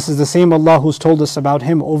this is the same Allah who's told us about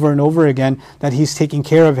him over and over again, that he's taking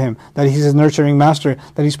care of him, that he's his nurturing master,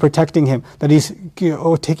 that he's protecting him, that he's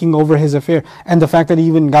taking over his affair. And the fact that he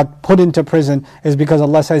even got put into prison is because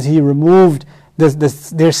Allah says he removed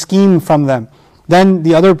their scheme from them. Then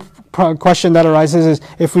the other question that arises is,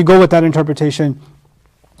 if we go with that interpretation,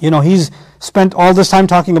 he's spent all this time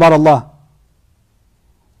talking about Allah,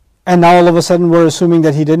 and now all of a sudden we're assuming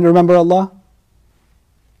that he didn't remember Allah,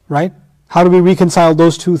 right? How do we reconcile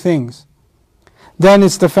those two things? Then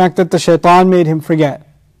it's the fact that the shaitan made him forget.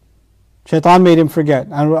 Shaitan made him forget.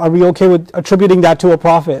 And are we okay with attributing that to a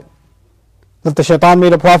prophet? That the shaitan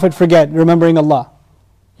made a prophet forget remembering Allah.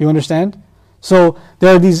 You understand? So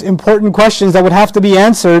there are these important questions that would have to be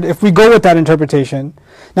answered if we go with that interpretation.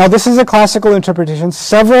 Now this is a classical interpretation.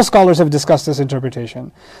 Several scholars have discussed this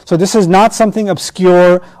interpretation. So this is not something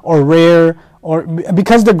obscure or rare,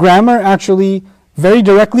 because the grammar actually very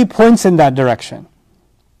directly points in that direction.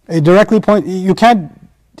 You can't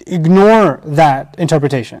ignore that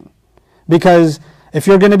interpretation. Because if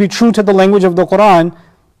you're going to be true to the language of the Quran,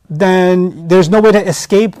 then there's no way to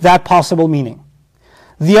escape that possible meaning.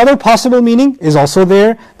 The other possible meaning is also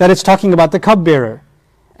there, that it's talking about the cupbearer.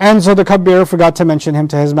 And so the cupbearer forgot to mention him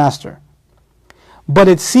to his master. But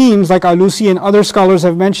it seems, like Alusi and other scholars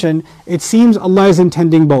have mentioned, it seems Allah is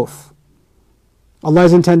intending both. Allah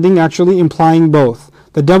is intending, actually implying both.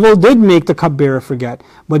 The devil did make the cupbearer forget,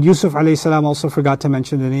 but Yusuf alayhi salam also forgot to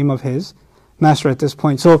mention the name of his master at this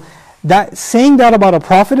point. So saying that about a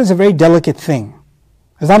prophet is a very delicate thing.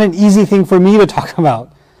 It's not an easy thing for me to talk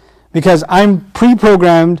about, because I'm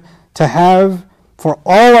pre-programmed to have, for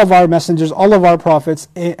all of our messengers, all of our prophets,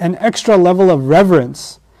 an extra level of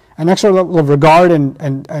reverence, an extra level of regard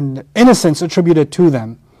and innocence attributed to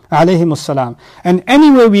them, alayhimus salam. And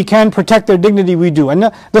any way we can protect their dignity, we do.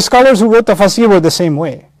 And the scholars who wrote the tafsir were the same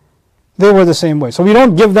way. They were the same way. So we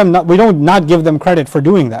don't not give them credit for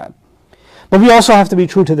doing that. But we also have to be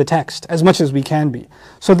true to the text as much as we can be.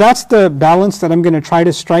 So that's the balance that I'm going to try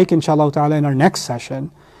to strike, inshallah ta'ala, in our next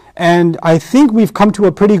session. And I think we've come to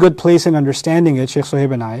a pretty good place in understanding it, Sheikh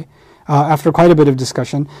Sohaib and I, after quite a bit of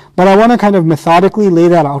discussion. But I want to kind of methodically lay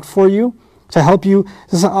that out for you, to help you.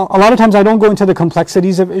 A lot of times I don't go into the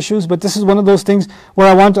complexities of issues, but this is one of those things where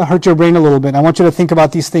I want to hurt your brain a little bit. I want you to think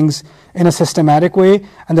about these things in a systematic way,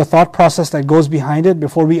 and the thought process that goes behind it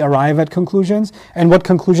before we arrive at conclusions, and what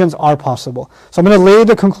conclusions are possible. So I'm going to lay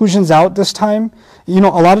the conclusions out this time. A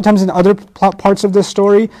lot of times in other parts of this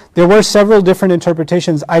story, there were several different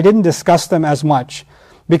interpretations. I didn't discuss them as much,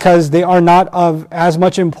 because they are not of as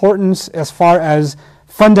much importance as far as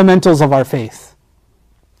fundamentals of our faith.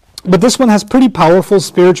 But this one has pretty powerful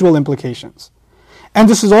spiritual implications. And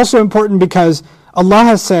this is also important because Allah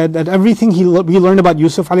has said that everything we learned about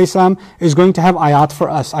Yusuf alayhi salam is going to have ayat for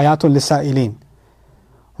us, ayatul lisa'ilin.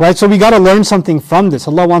 Right? So we got to learn something from this.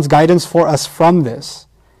 Allah wants guidance for us from this.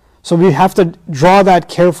 So we have to draw that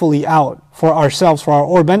carefully out for ourselves, for our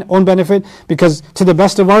own benefit, because to the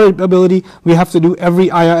best of our ability, we have to do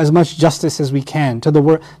every ayah as much justice as we can, to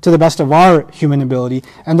the best of our human ability.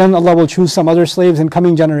 And then Allah will choose some other slaves in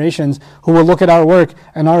coming generations who will look at our work,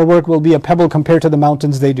 and our work will be a pebble compared to the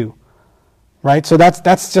mountains they do. Right? So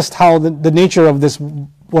that's just how the nature of this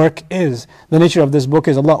work is. The nature of this book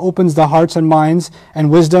is Allah opens the hearts and minds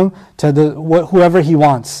and wisdom to whoever He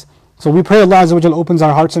wants. So we pray Allah Azza wa Jal opens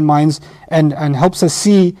our hearts and minds and helps us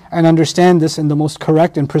see and understand this in the most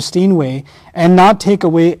correct and pristine way, and not take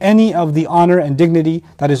away any of the honor and dignity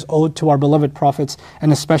that is owed to our beloved prophets,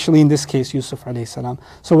 and especially in this case Yusuf alayhi salam.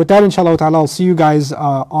 So with that, inshallah ta'ala, I'll see you guys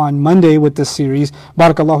on Monday with this series.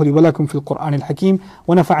 Barakallahu li wa lakum fil Qur'an al-Hakim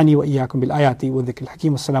wa nafa'ani wa iyyakum bil ayati wa dhikr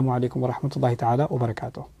al-Hakim. Assalamu alaikum wa rahmatullahi ta'ala wa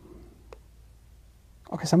barakatuh.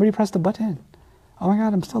 Okay, somebody press the button. Oh my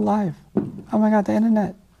God, I'm still live. Oh my God, the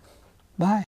internet. Bye.